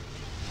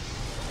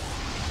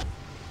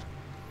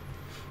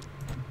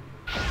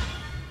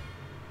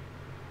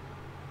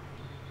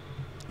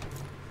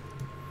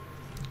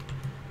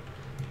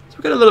 So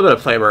we got a little bit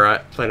of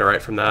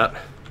planerite from that.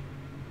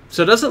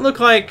 So it doesn't look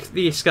like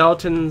the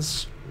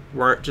skeletons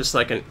weren't just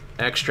like an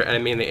extra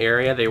enemy in the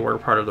area. They were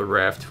part of the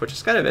rift, which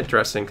is kind of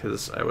interesting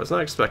because I was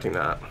not expecting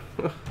that.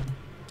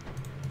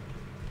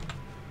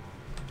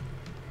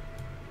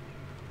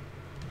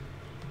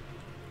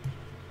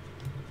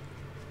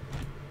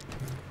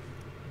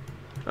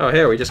 Oh,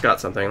 here, we just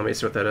got something. Let me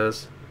see what that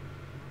is.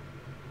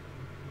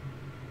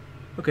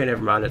 Okay,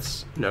 never mind.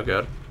 It's no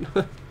good.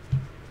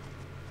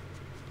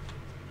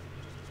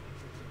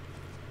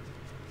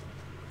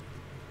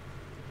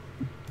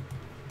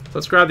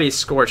 Let's grab these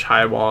scorch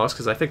hide walls,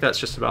 because I think that's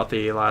just about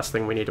the last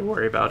thing we need to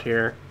worry about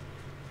here.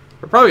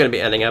 We're probably going to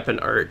be ending up in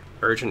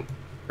Urgent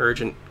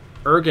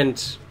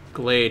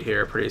Glade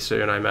here pretty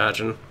soon, I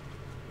imagine.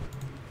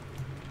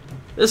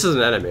 This is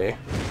an enemy.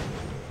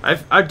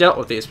 I've dealt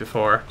with these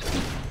before.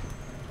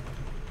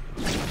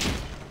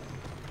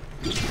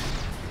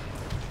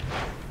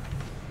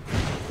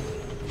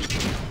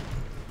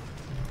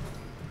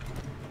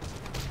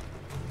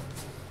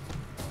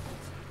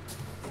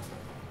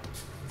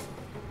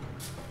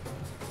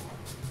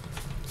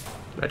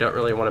 I don't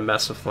really want to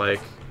mess with, like,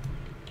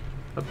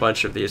 a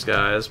bunch of these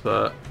guys,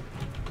 but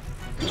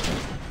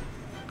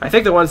I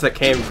think the ones that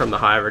came from the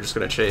hive are just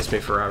going to chase me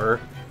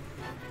forever,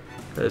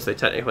 because they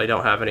technically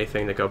don't have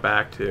anything to go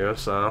back to,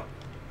 so.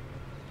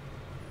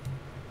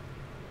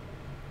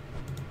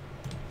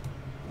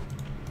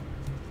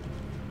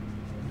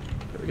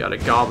 We got a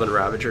goblin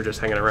ravager just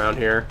hanging around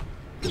here.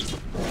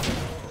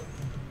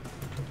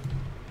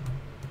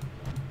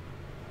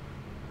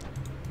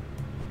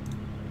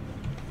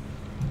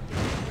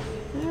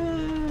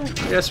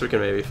 I guess we can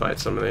maybe fight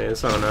some of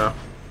these, I don't know.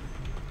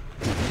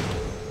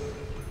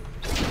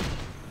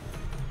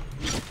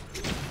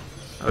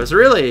 I was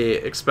really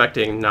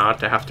expecting not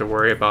to have to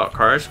worry about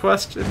Carnage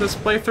Quest in this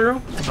playthrough,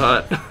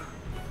 but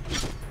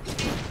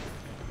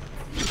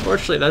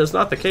unfortunately that is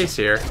not the case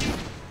here.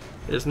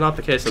 It is not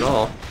the case at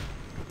all.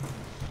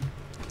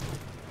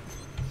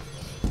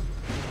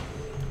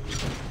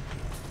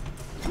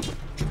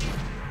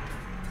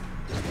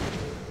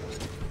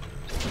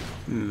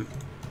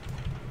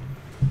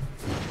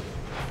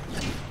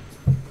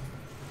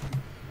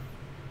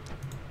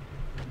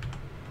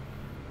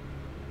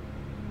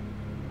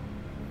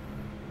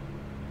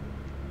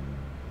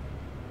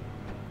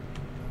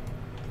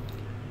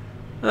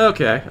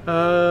 Okay,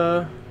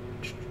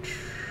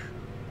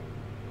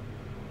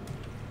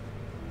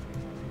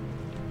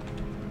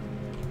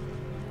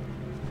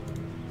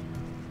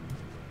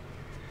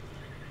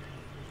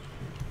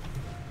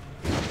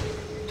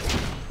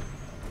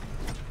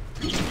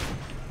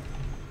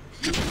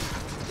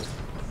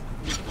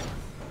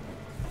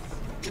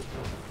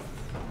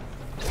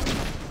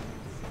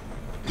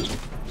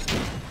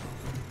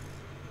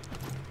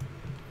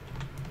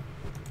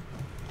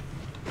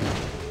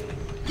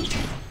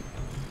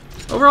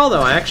 overall,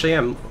 though, I actually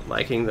am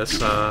liking this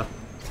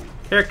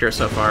character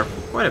so far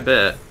quite a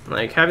bit.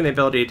 Like, having the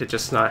ability to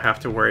just not have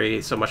to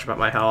worry so much about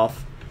my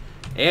health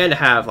and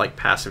have, like,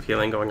 passive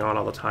healing going on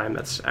all the time,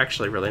 that's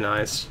actually really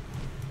nice.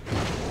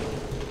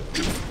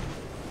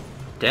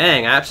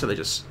 Dang, I absolutely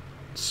just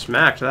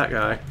smacked that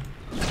guy.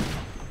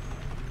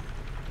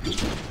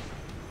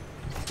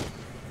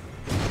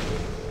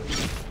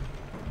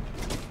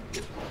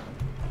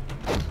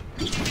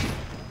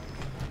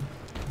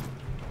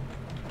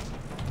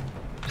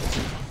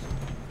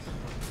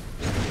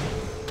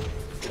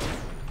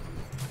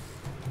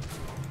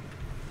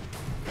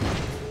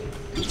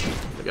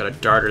 Got a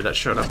darter that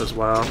showed up as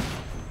well.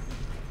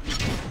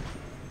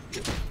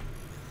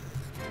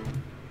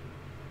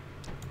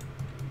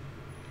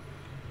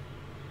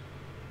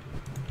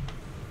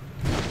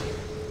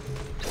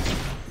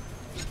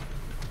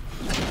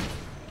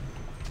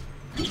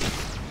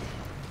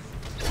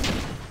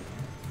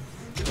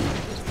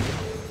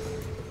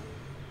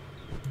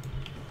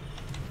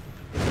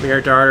 Come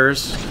here,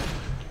 darters.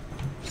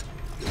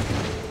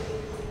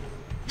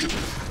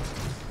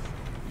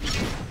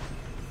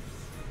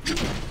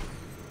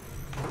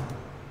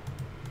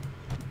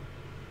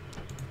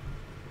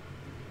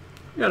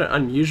 Got an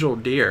unusual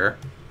deer.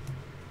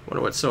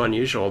 Wonder what's so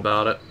unusual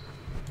about it.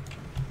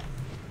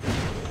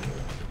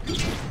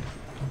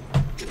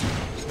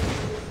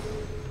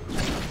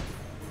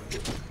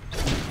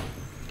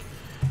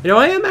 You know,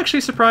 I am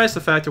actually surprised the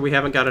fact that we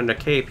haven't gotten a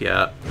cape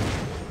yet.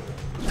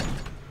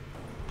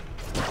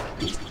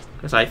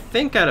 Because I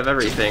think out of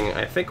everything,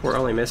 I think we're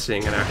only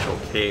missing an actual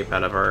cape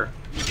out of our,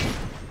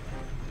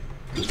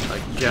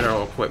 like,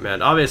 general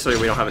equipment. Obviously,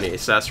 we don't have any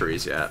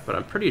accessories yet, but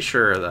I'm pretty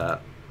sure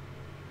that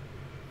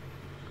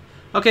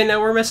Okay,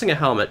 now we're missing a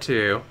helmet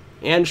too.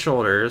 And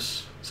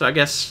shoulders. So I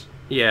guess,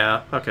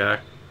 yeah, okay.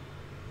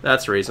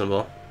 That's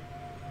reasonable.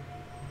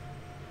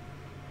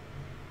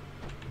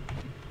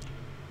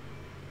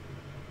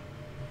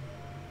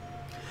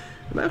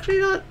 I'm actually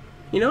not...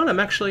 You know what? I'm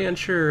actually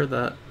unsure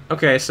that...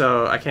 Okay,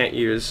 so I can't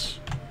use...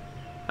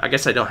 I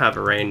guess I don't have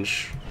a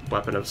range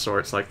weapon of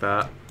sorts like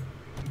that.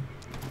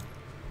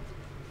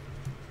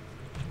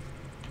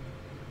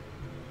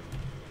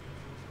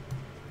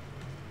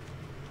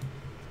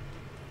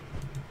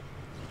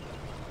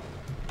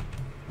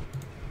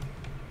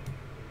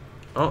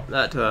 Oh,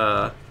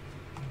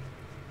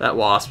 that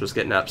wasp was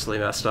getting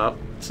absolutely messed up,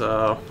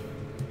 so...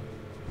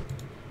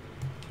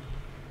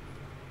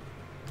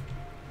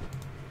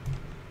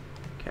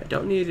 Okay, I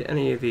don't need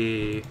any of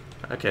the...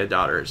 Okay,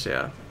 daughters,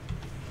 yeah.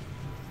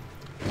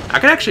 I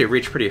can actually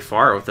reach pretty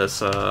far with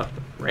this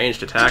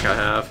ranged attack I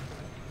have.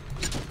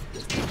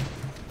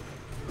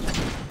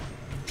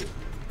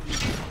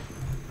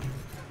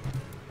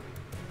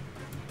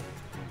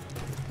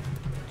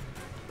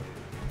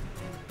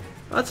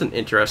 That's an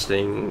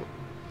interesting...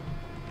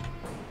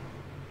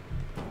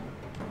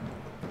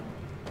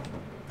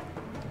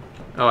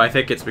 Oh, I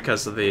think it's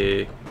because of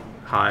the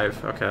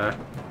hive. Okay.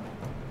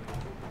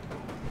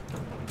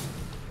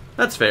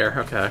 That's fair.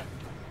 Okay.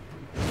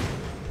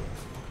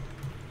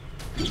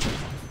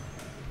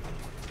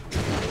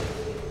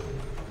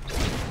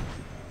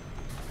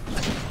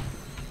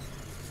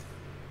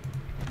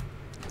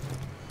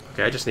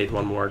 Okay, I just need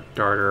one more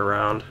darter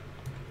around.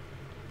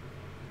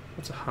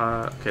 What's a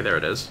hot... Okay, there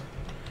it is.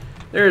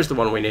 There's the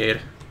one we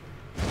need.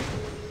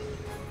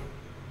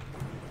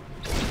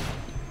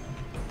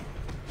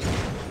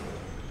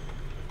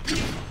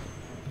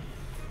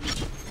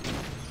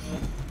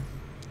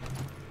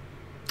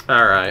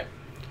 Alright.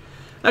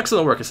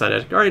 Excellent work,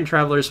 Ascended. Guardian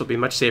travelers will be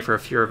much safer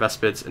with fewer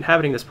Vespids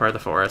inhabiting this part of the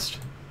forest.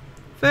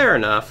 Fair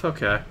enough,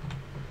 okay.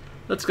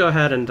 Let's go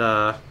ahead and,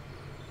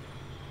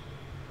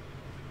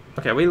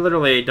 Okay, we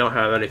literally don't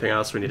have anything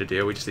else we need to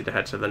do. We just need to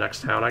head to the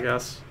next town, I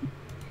guess.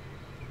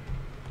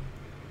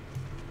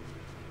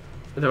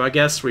 Though I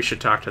guess we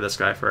should talk to this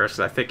guy first,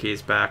 because I think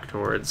he's back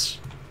towards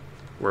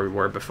where we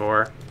were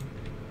before.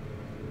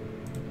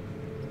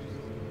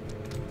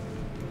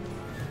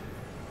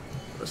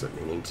 Wasn't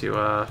meaning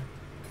to,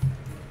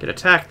 get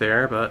attacked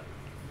there, but...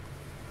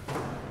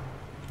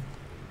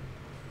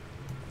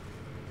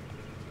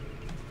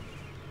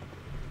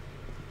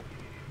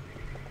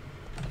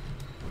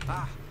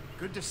 Ah,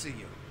 good to see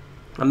you.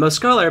 I'm no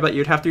scholar, but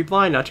you'd have to be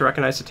blind not to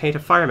recognize the taint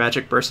of fire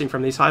magic bursting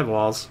from these hive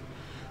walls.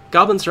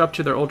 Goblins are up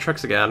to their old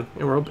tricks again,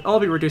 and we'll all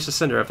be reduced to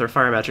cinder if their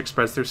fire magic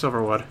spreads through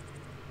Silverwood.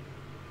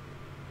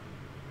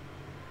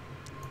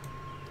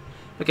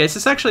 Okay, so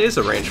this actually is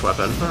a ranged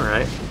weapon.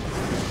 Alright.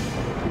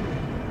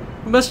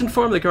 We must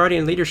inform the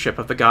Guardian leadership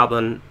of the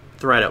Goblin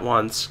threat at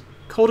once.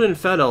 Colden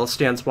Fettle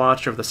stands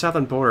watch over the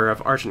southern border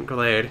of Argent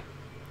Glade.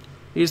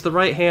 He is the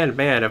right-hand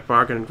man of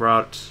Bargain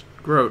Grote,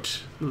 the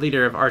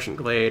leader of Argent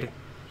Glade.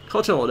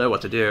 Colton will know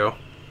what to do.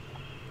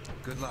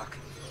 Good luck.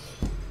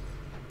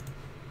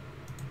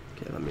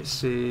 Okay, let me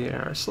see.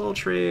 Our slow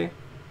tree.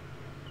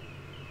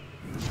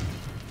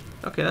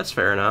 Okay, that's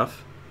fair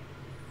enough.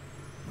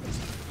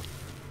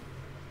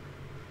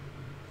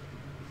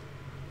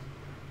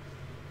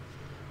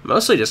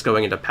 Mostly just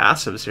going into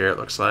passives here, it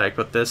looks like,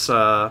 but this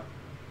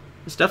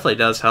this definitely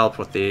does help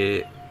with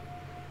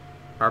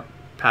our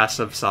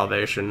passive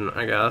salvation,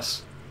 I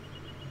guess.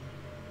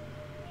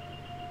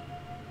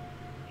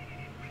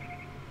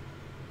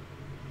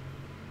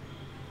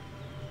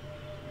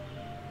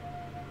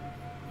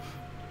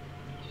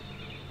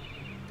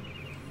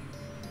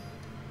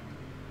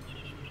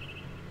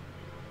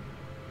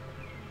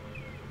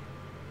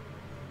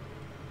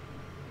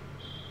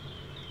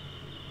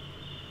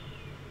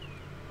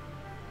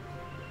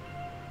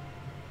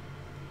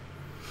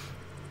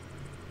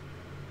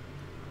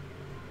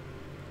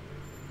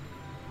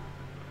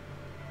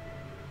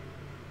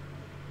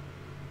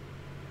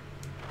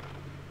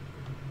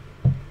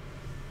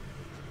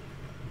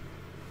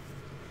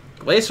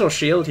 Glacial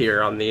Shield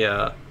here on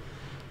the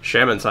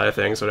Shaman side of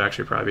things would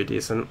actually probably be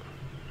decent.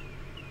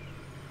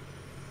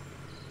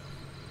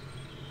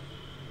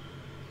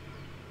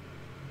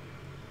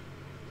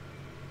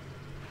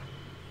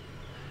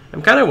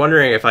 I'm kind of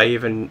wondering if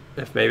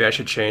maybe I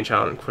should change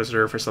out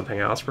Inquisitor for something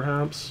else,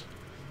 perhaps.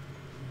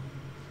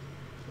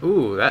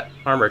 Ooh, that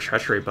Armor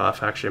Treachery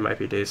buff actually might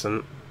be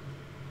decent.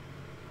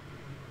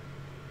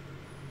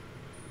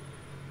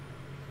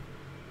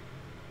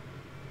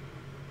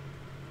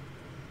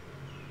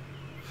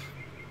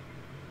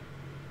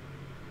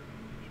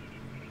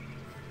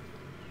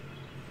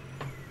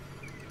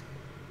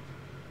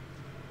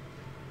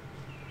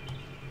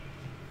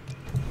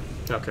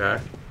 Okay.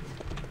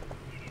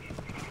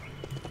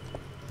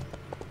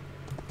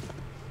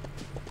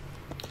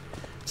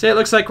 So it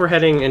looks like we're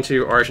heading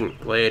into Argent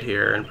Glade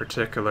here in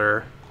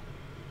particular.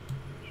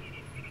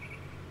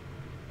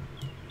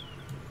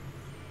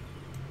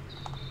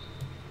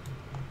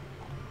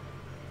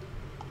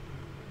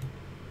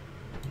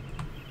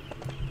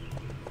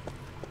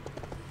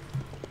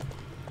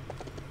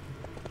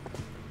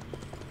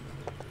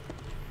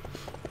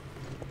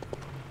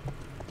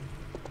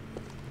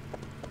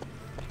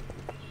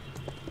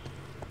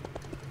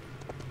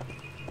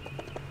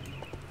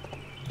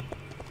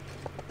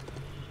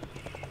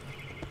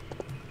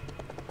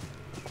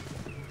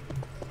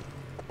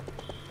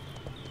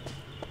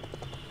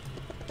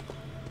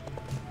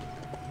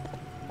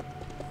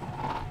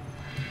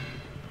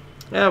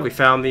 Yeah, we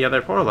found the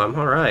other portal.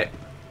 Alright.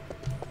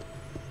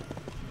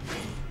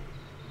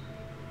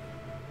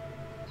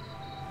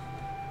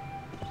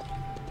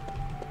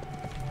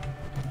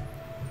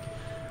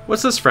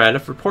 What's this, friend? A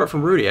report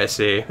from Rudy, I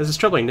see. This is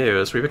troubling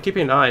news. We've been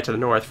keeping an eye to the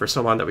north for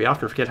so long that we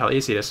often forget how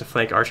easy it is to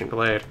flank Argent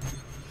Glade.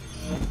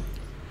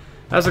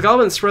 As the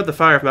goblins spread the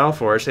fire of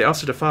Malforge, they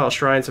also defile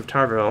shrines of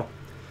Tarville.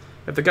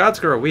 If the gods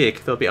grow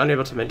weak, they'll be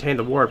unable to maintain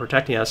the ward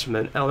protecting us from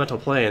the elemental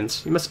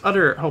planes. You must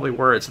utter holy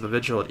words of the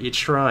vigil at each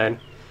shrine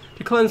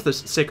to cleanse the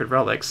sacred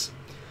relics.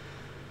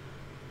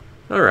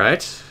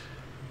 Alright.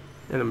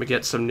 And then we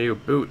get some new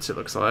boots, it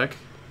looks like.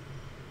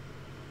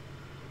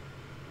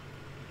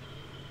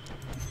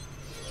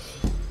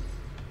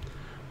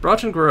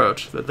 Broughton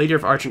Grote, the leader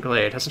of Argent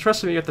Glade, has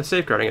entrusted me with the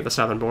safeguarding of the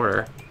southern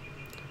border.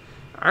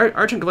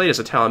 Argent Glade is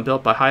a town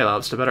built by High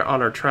Elves to better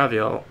honor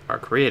Traviel, our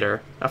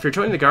creator. After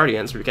joining the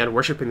Guardians, we began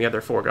worshipping the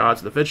other 4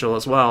 gods of the Vigil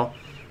as well,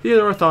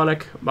 Theodore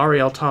Thonic,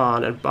 Mariel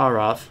Tan, and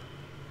Baroth.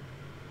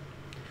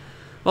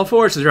 While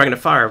forged the Dragon of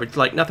Fire would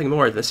like nothing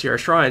more than to see our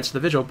shrines to the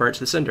Vigil burnt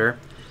to the cinder.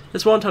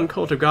 This wanton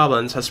cult of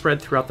goblins has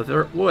spread throughout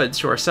the woods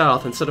to our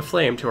south and set a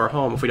flame to our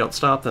home if we don't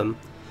stop them.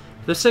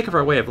 For the sake of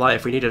our way of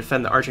life, we need to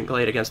defend the Argent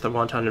Glade against the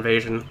wanton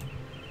invasion.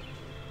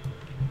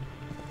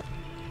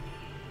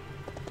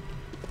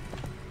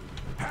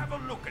 Have a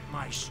look at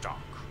my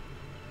stock.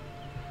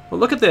 Well,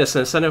 look at this,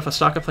 an incentive of a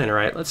stock of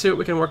Planarite. Let's see what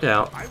we can work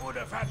out. I would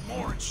have had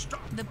more in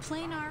stock. The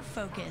planar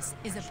focus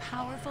is a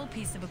powerful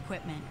piece of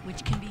equipment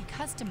which can be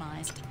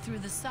customized through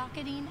the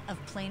socketing of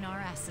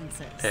planar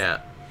essences. Yeah.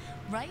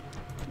 Right?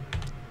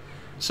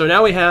 So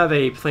now we have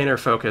a planar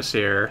focus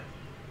here.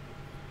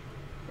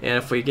 And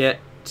if we get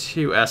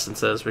 2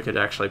 essences, we could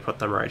actually put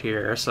them right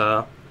here.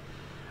 So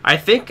I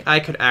think I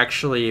could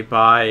actually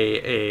buy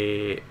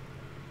a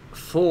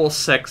full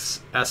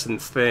 6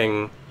 essence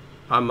thing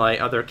on my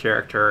other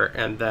character,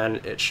 and then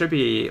it should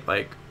be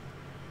like,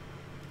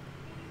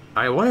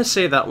 I want to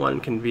say that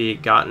one can be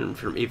gotten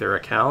from either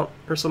account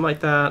or something like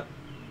that.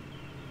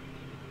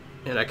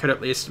 And I could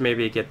at least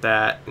maybe get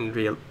that and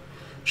be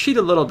cheat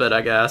a little bit,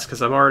 I guess,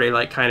 because I'm already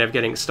like kind of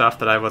getting stuff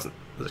that I was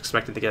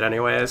expected to get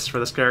anyways for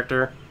this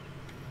character.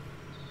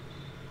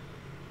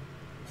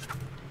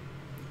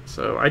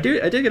 So I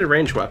did get a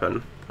ranged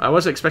weapon. I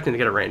wasn't expecting to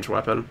get a ranged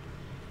weapon,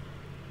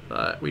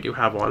 but we do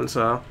have one,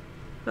 so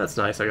that's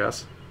nice, I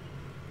guess.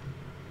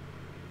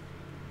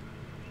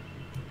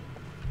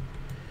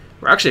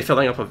 We're actually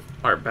filling up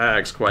our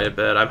bags quite a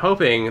bit. I'm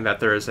hoping that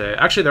there's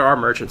actually there are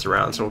merchants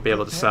around, so we'll be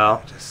able to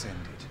sell.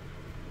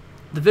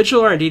 The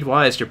Vigil are indeed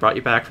wise to have brought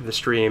you back from the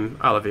stream,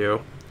 all of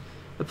you.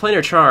 The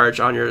planar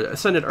charge on your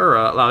Ascended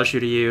Aura allows you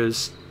to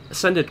use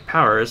Ascended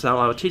powers that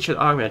will teach you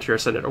to augment your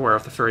Ascended Aura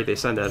of the Fury they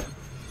ascended.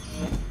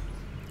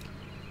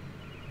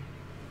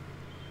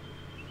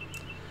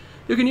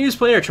 You can use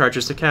planar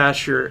charges to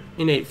cast your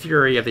innate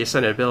fury of the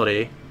Ascended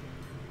ability.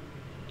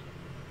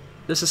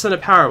 This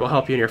Ascended power will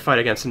help you in your fight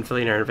against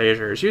Infilinar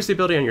invaders. Use the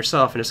ability on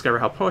yourself and discover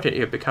how potent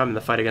you have become in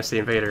the fight against the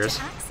invaders.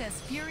 To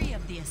access Fury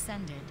of the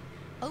Ascended,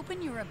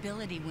 open your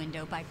ability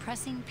window by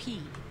pressing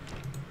P.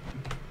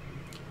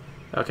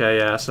 Okay,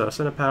 yeah, so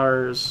Ascended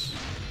powers,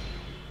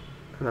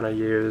 and then I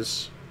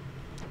use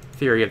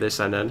Fury of the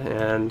Ascended,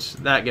 and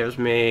that gives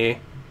me a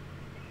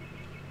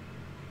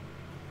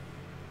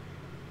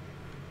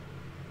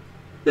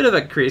bit of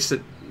increased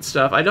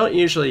stuff. I don't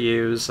usually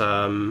use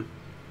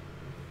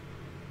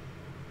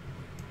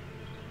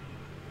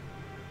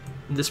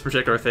this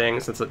particular thing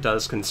since it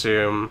does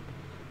consume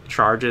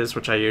charges,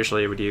 which I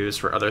usually would use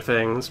for other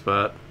things,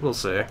 but we'll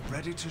see.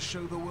 Ready to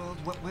show the world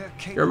what we're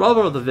capable. You're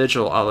mobile of the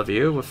Vigil, all of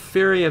you. With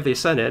Fury of the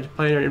Ascended,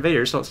 planar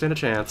invaders don't stand a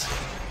chance.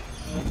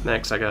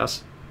 Next, I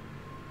guess.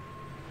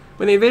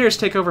 When the invaders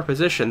take over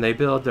position, they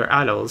build their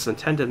idols and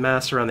tend to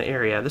mass around the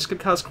area. This could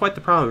cause quite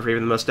the problem for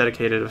even the most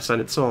dedicated of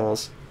Ascended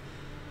souls.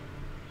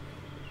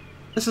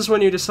 This is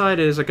when you decide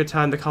it is a good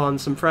time to call in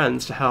some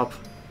friends to help.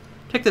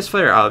 Take this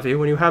flare, all of you.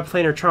 When you have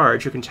planar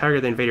charge, you can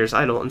target the invader's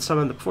idol and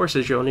summon the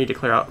forces you'll need to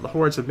clear out the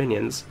hordes of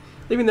minions,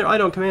 leaving their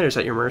idol commanders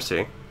at your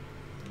mercy.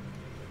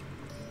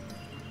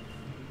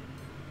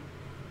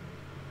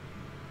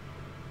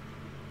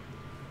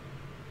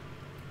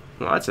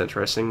 Well, that's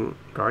interesting.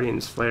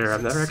 Guardian's Flare.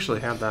 I've never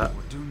actually had that.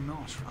 Do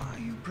not. Are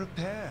you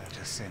prepared,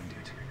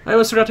 Ascended? I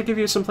almost forgot to give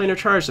you some planar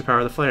charge to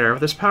power the flare.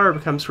 This power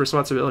becomes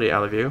responsibility,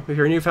 all of you. With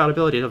your newfound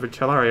ability to deliver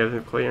Talaria of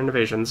nuclear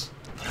invasions.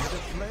 Let the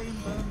flame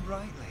burn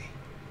brightly.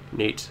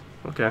 Neat.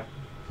 Okay.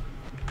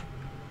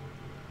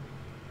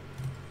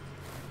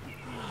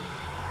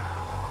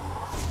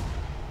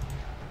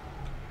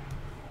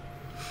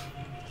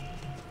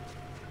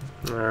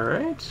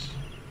 Alright.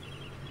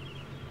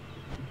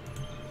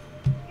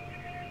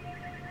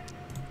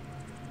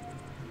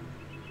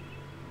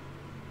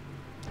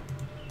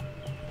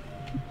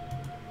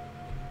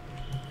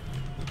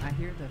 I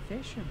hear the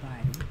fish are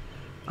biting.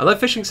 I love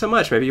fishing so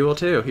much, maybe you will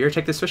too. Here,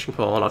 take this fishing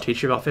pole and I'll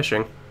teach you about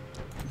fishing.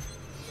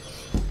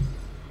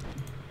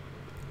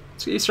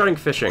 Let's get you starting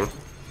fishing.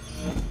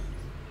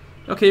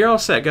 Okay, you're all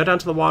set. Go down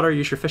to the water,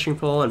 use your fishing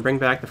pole, and bring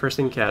back the first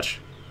thing you catch.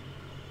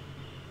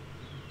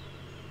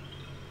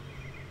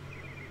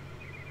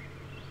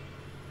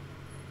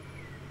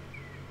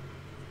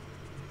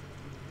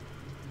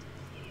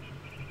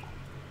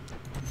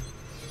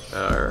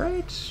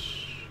 Alright.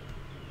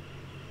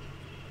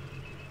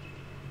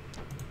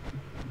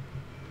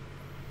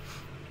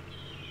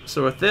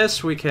 So with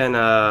this, we can,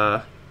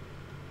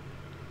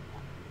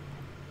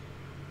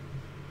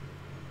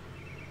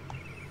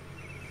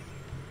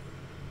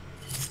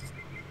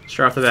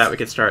 straight off the bat, we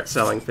could start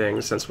selling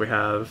things since we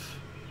have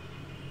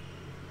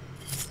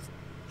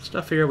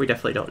stuff here we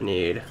definitely don't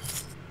need.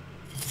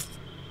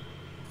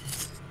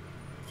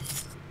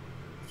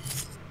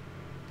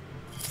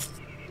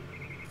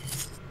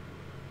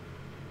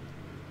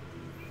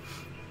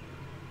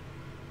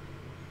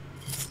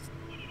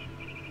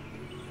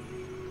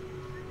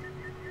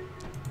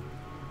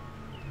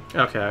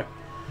 Okay.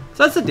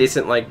 So that's a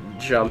decent, like,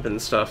 jump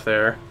and stuff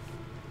there.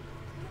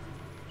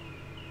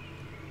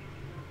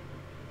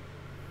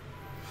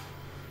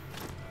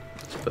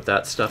 Let's put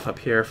that stuff up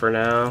here for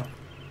now.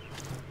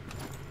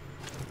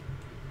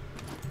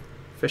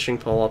 Fishing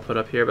pole I'll put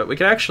up here, but we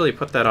can actually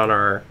put that on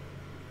our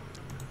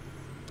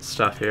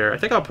stuff here. I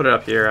think I'll put it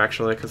up here,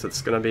 actually, because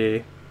it's going to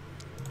be...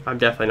 I'm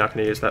definitely not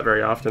going to use that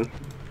very often.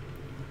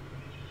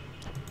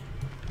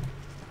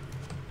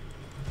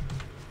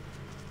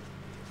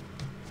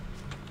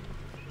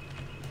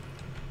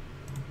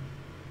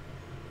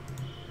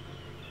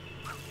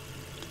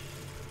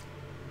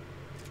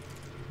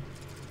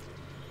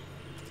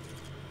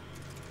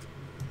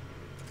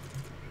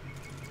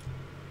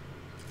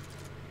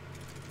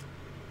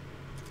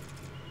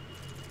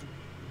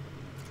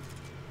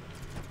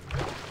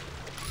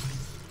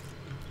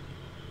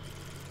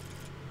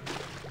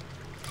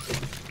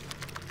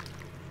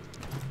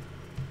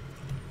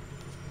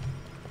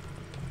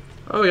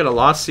 Oh, we got a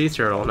lost sea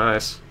turtle.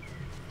 Nice.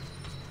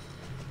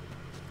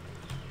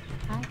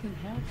 I can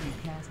help you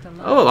cast a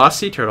line. Oh, a lost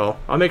sea turtle.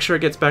 I'll make sure it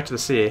gets back to the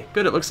sea.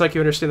 Good, it looks like you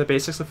understand the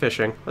basics of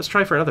fishing. Let's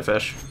try for another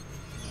fish.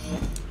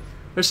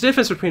 There's a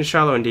difference between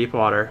shallow and deep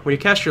water. When you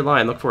cast your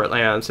line, look for where it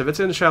lands. If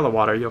it's in shallow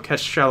water, you'll catch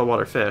shallow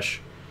water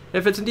fish.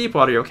 If it's in deep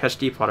water, you'll catch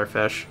deep water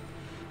fish.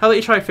 I'll let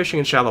you try fishing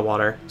in shallow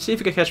water. See if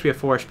you can catch me a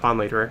forest pond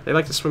leader. They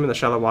like to swim in the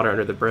shallow water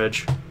under the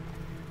bridge.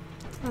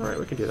 Alright,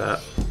 we can do that.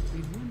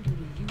 Remember to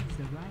use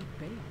the right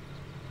bait.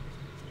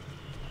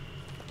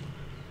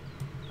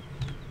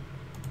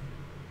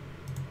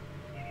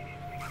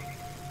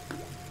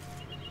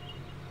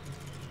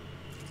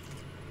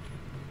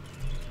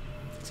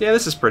 So yeah,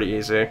 this is pretty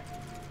easy.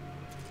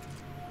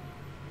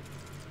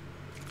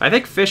 I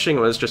think fishing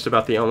was just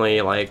about the only,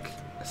 like,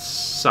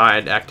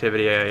 side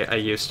activity I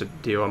used to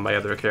do on my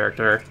other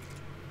character.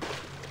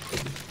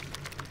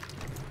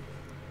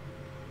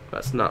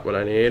 That's not what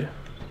I need.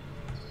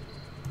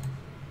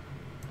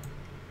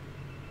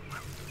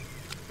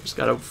 Just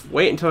gotta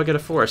wait until I get a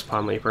forest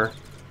pond leaper.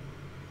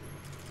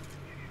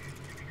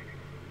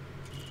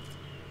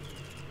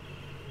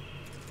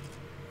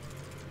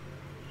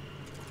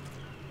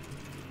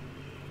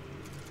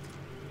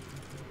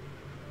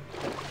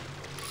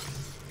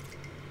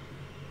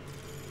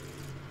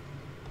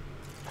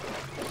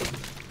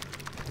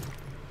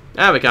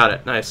 Ah, we got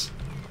it. Nice.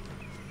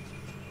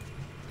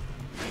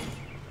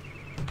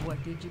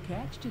 What did you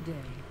catch today?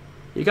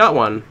 You got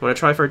one. Want to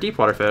try for a deep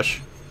water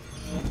fish?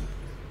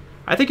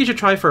 I think you should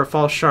try for a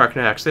false shark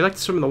next. They like to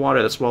swim in the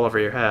water that's well over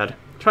your head.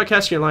 Try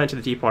casting your line to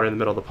the deep water in the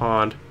middle of the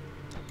pond.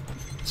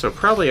 So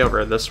probably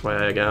over this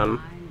way again.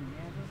 I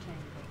never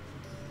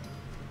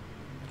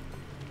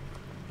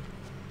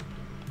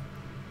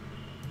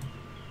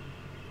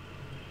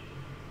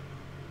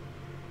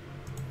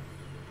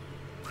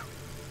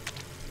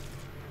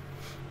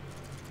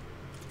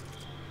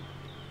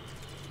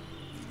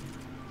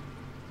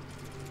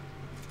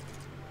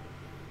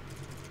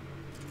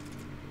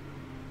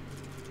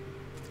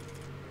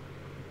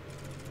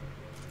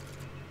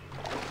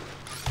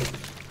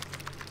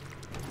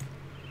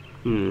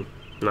tangled.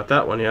 Not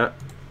that one yet.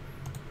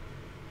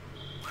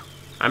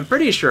 I'm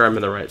pretty sure I'm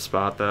in the right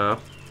spot, though.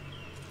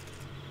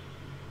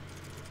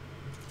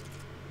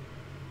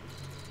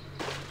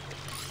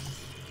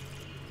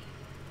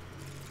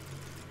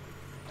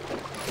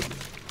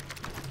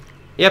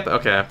 Yep,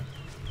 okay.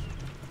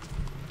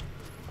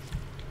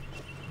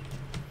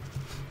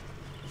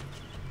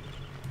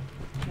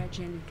 Catch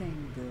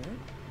anything good?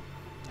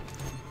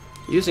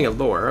 Using a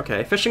lure,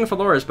 okay. Fishing with a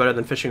lure is better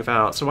than fishing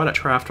without, so why not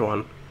craft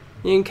one?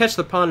 You can catch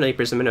the pond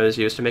leapers the minnows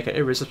use to make an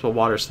irresistible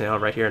water snail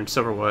right here in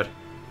Silverwood.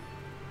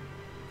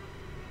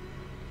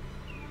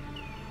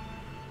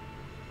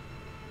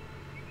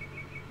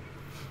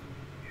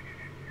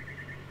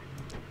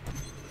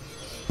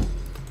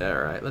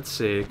 Alright, let's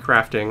see.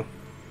 Crafting.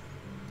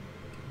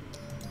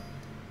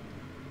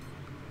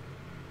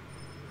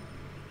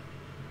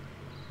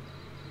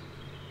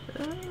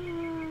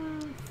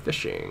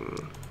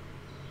 Fishing.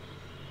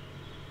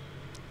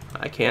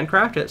 I can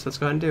craft it, so let's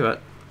go ahead and do it.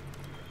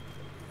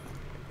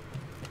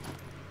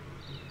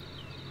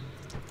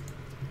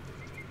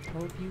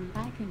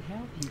 I can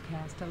help you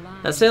cast a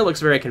line. That sail looks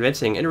very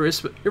convincing, and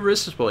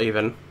irresistible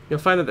even. You'll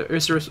find that the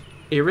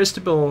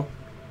irresistible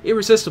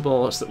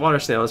water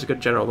snail is a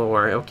good general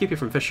lure. It'll keep you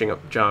from fishing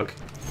up junk.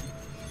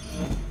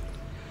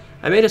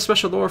 I made a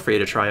special lure for you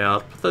to try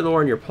out. Put the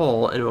lure in your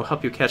pole, and it will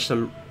help you catch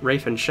some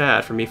raven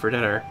shad for me for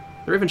dinner.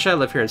 The raven shad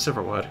live here in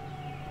Silverwood.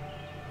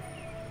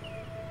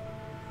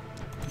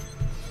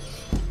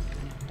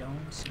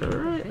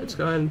 Alright, let's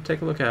go ahead and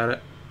take a look at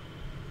it.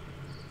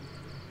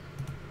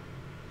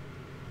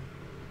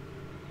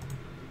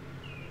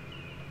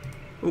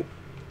 Ooh.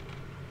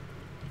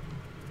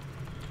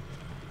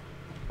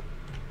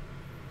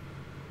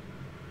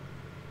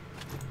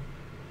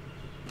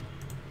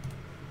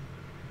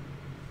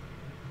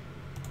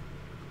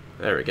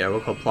 There we go,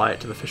 we'll apply it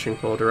to the fishing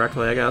pole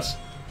directly, I guess.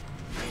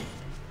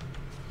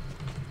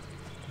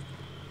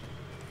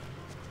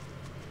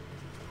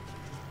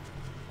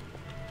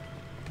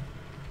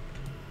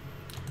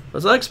 I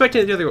was not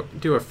expecting to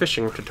do a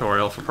fishing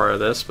tutorial for part of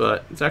this,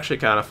 but it's actually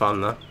kind of fun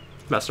to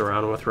mess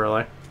around with,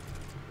 really.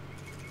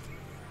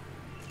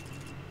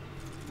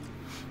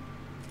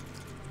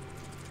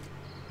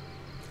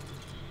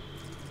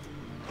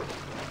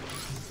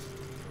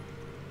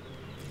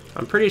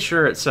 I'm pretty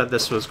sure it said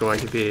this was going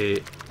to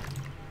be...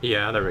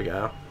 Yeah, there we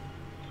go.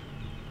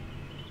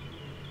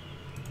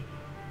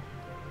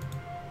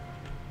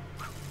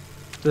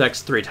 The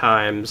next 3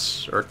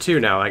 times, or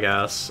 2 now, I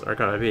guess, are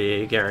going to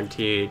be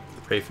guaranteed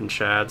raven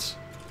shads.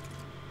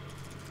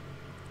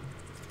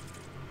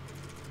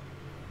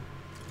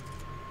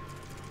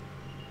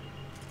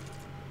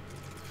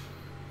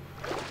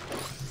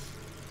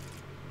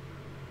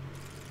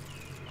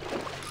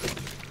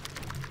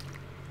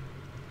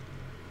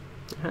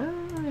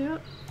 Yeah.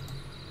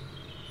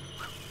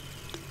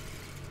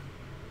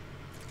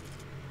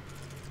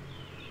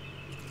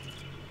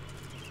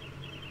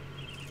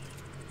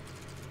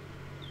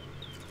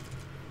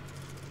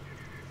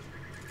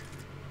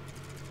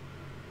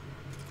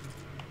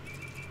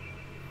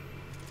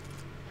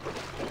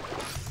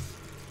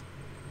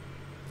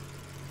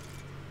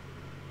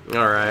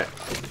 Alright.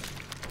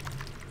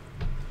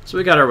 So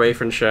we got our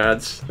raven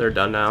shads. They're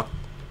done now.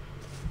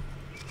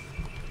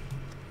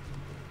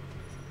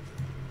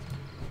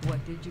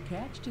 What did you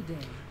catch today?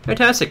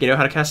 Fantastic. You know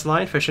how to cast a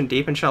line, fish in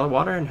deep and shallow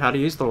water, and how to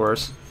use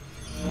lures.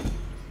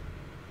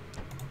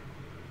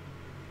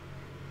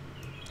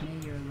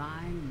 May your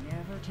line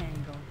never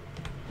tangle.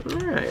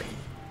 Alright.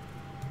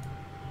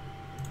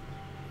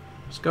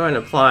 Just go ahead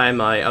and apply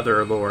my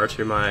other lure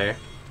to my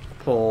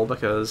pole,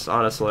 because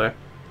honestly...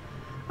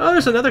 Oh,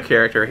 there's another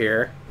character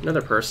here.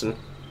 Another person.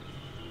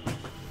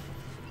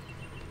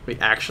 We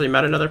actually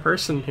met another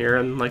person here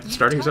in, like, the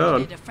starting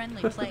zone. A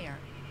friendly player.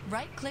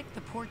 Right-click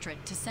the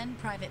portrait to send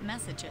private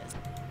messages.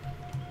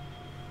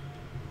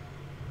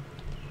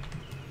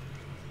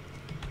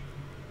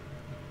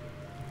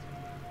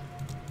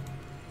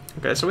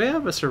 Okay, so we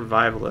have a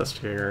survivalist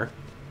here.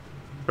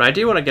 But I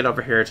do want to get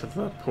over here to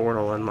the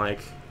portal and, like,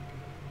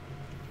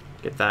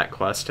 get that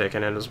quest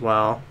taken in as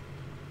well.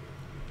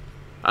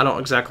 I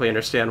don't exactly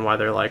understand why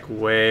they're, like,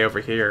 way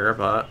over here,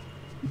 but...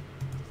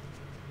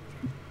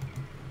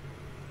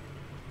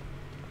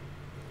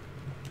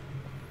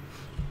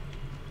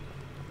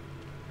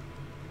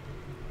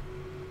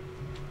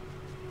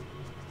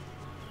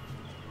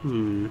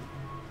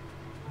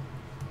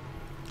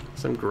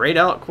 Some grayed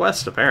out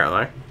quest,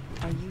 apparently.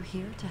 Are you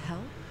here to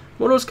help?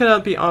 Mortals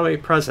cannot be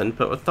omnipresent,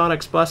 but with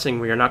Thonic's blessing,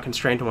 we are not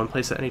constrained to one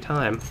place at any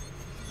time.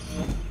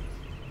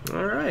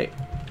 Alright.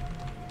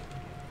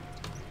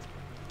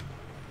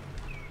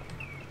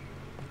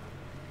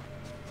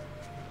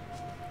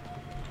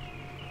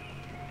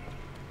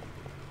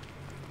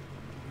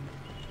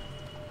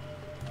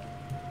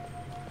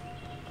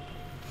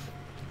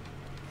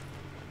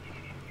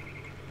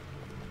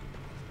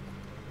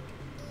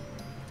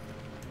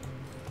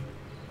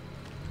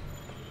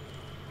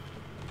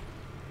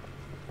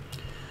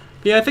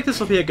 Yeah, I think this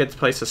will be a good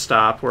place to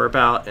stop. We're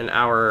about an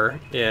hour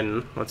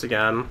in, once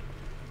again.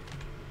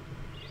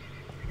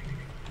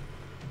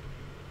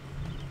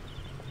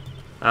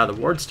 Ah, the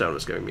Wardstone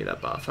was giving me that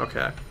buff.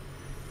 Okay.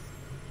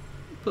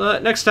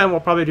 But next time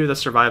we'll probably do the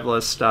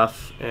survivalist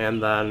stuff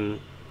and then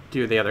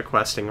do the other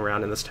questing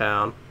around in this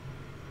town.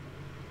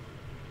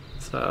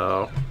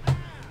 So,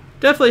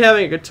 definitely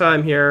having a good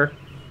time here.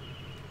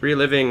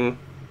 Reliving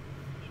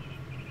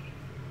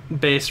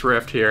Base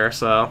Rift here,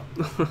 so...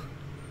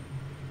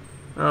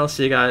 I'll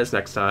see you guys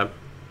next time.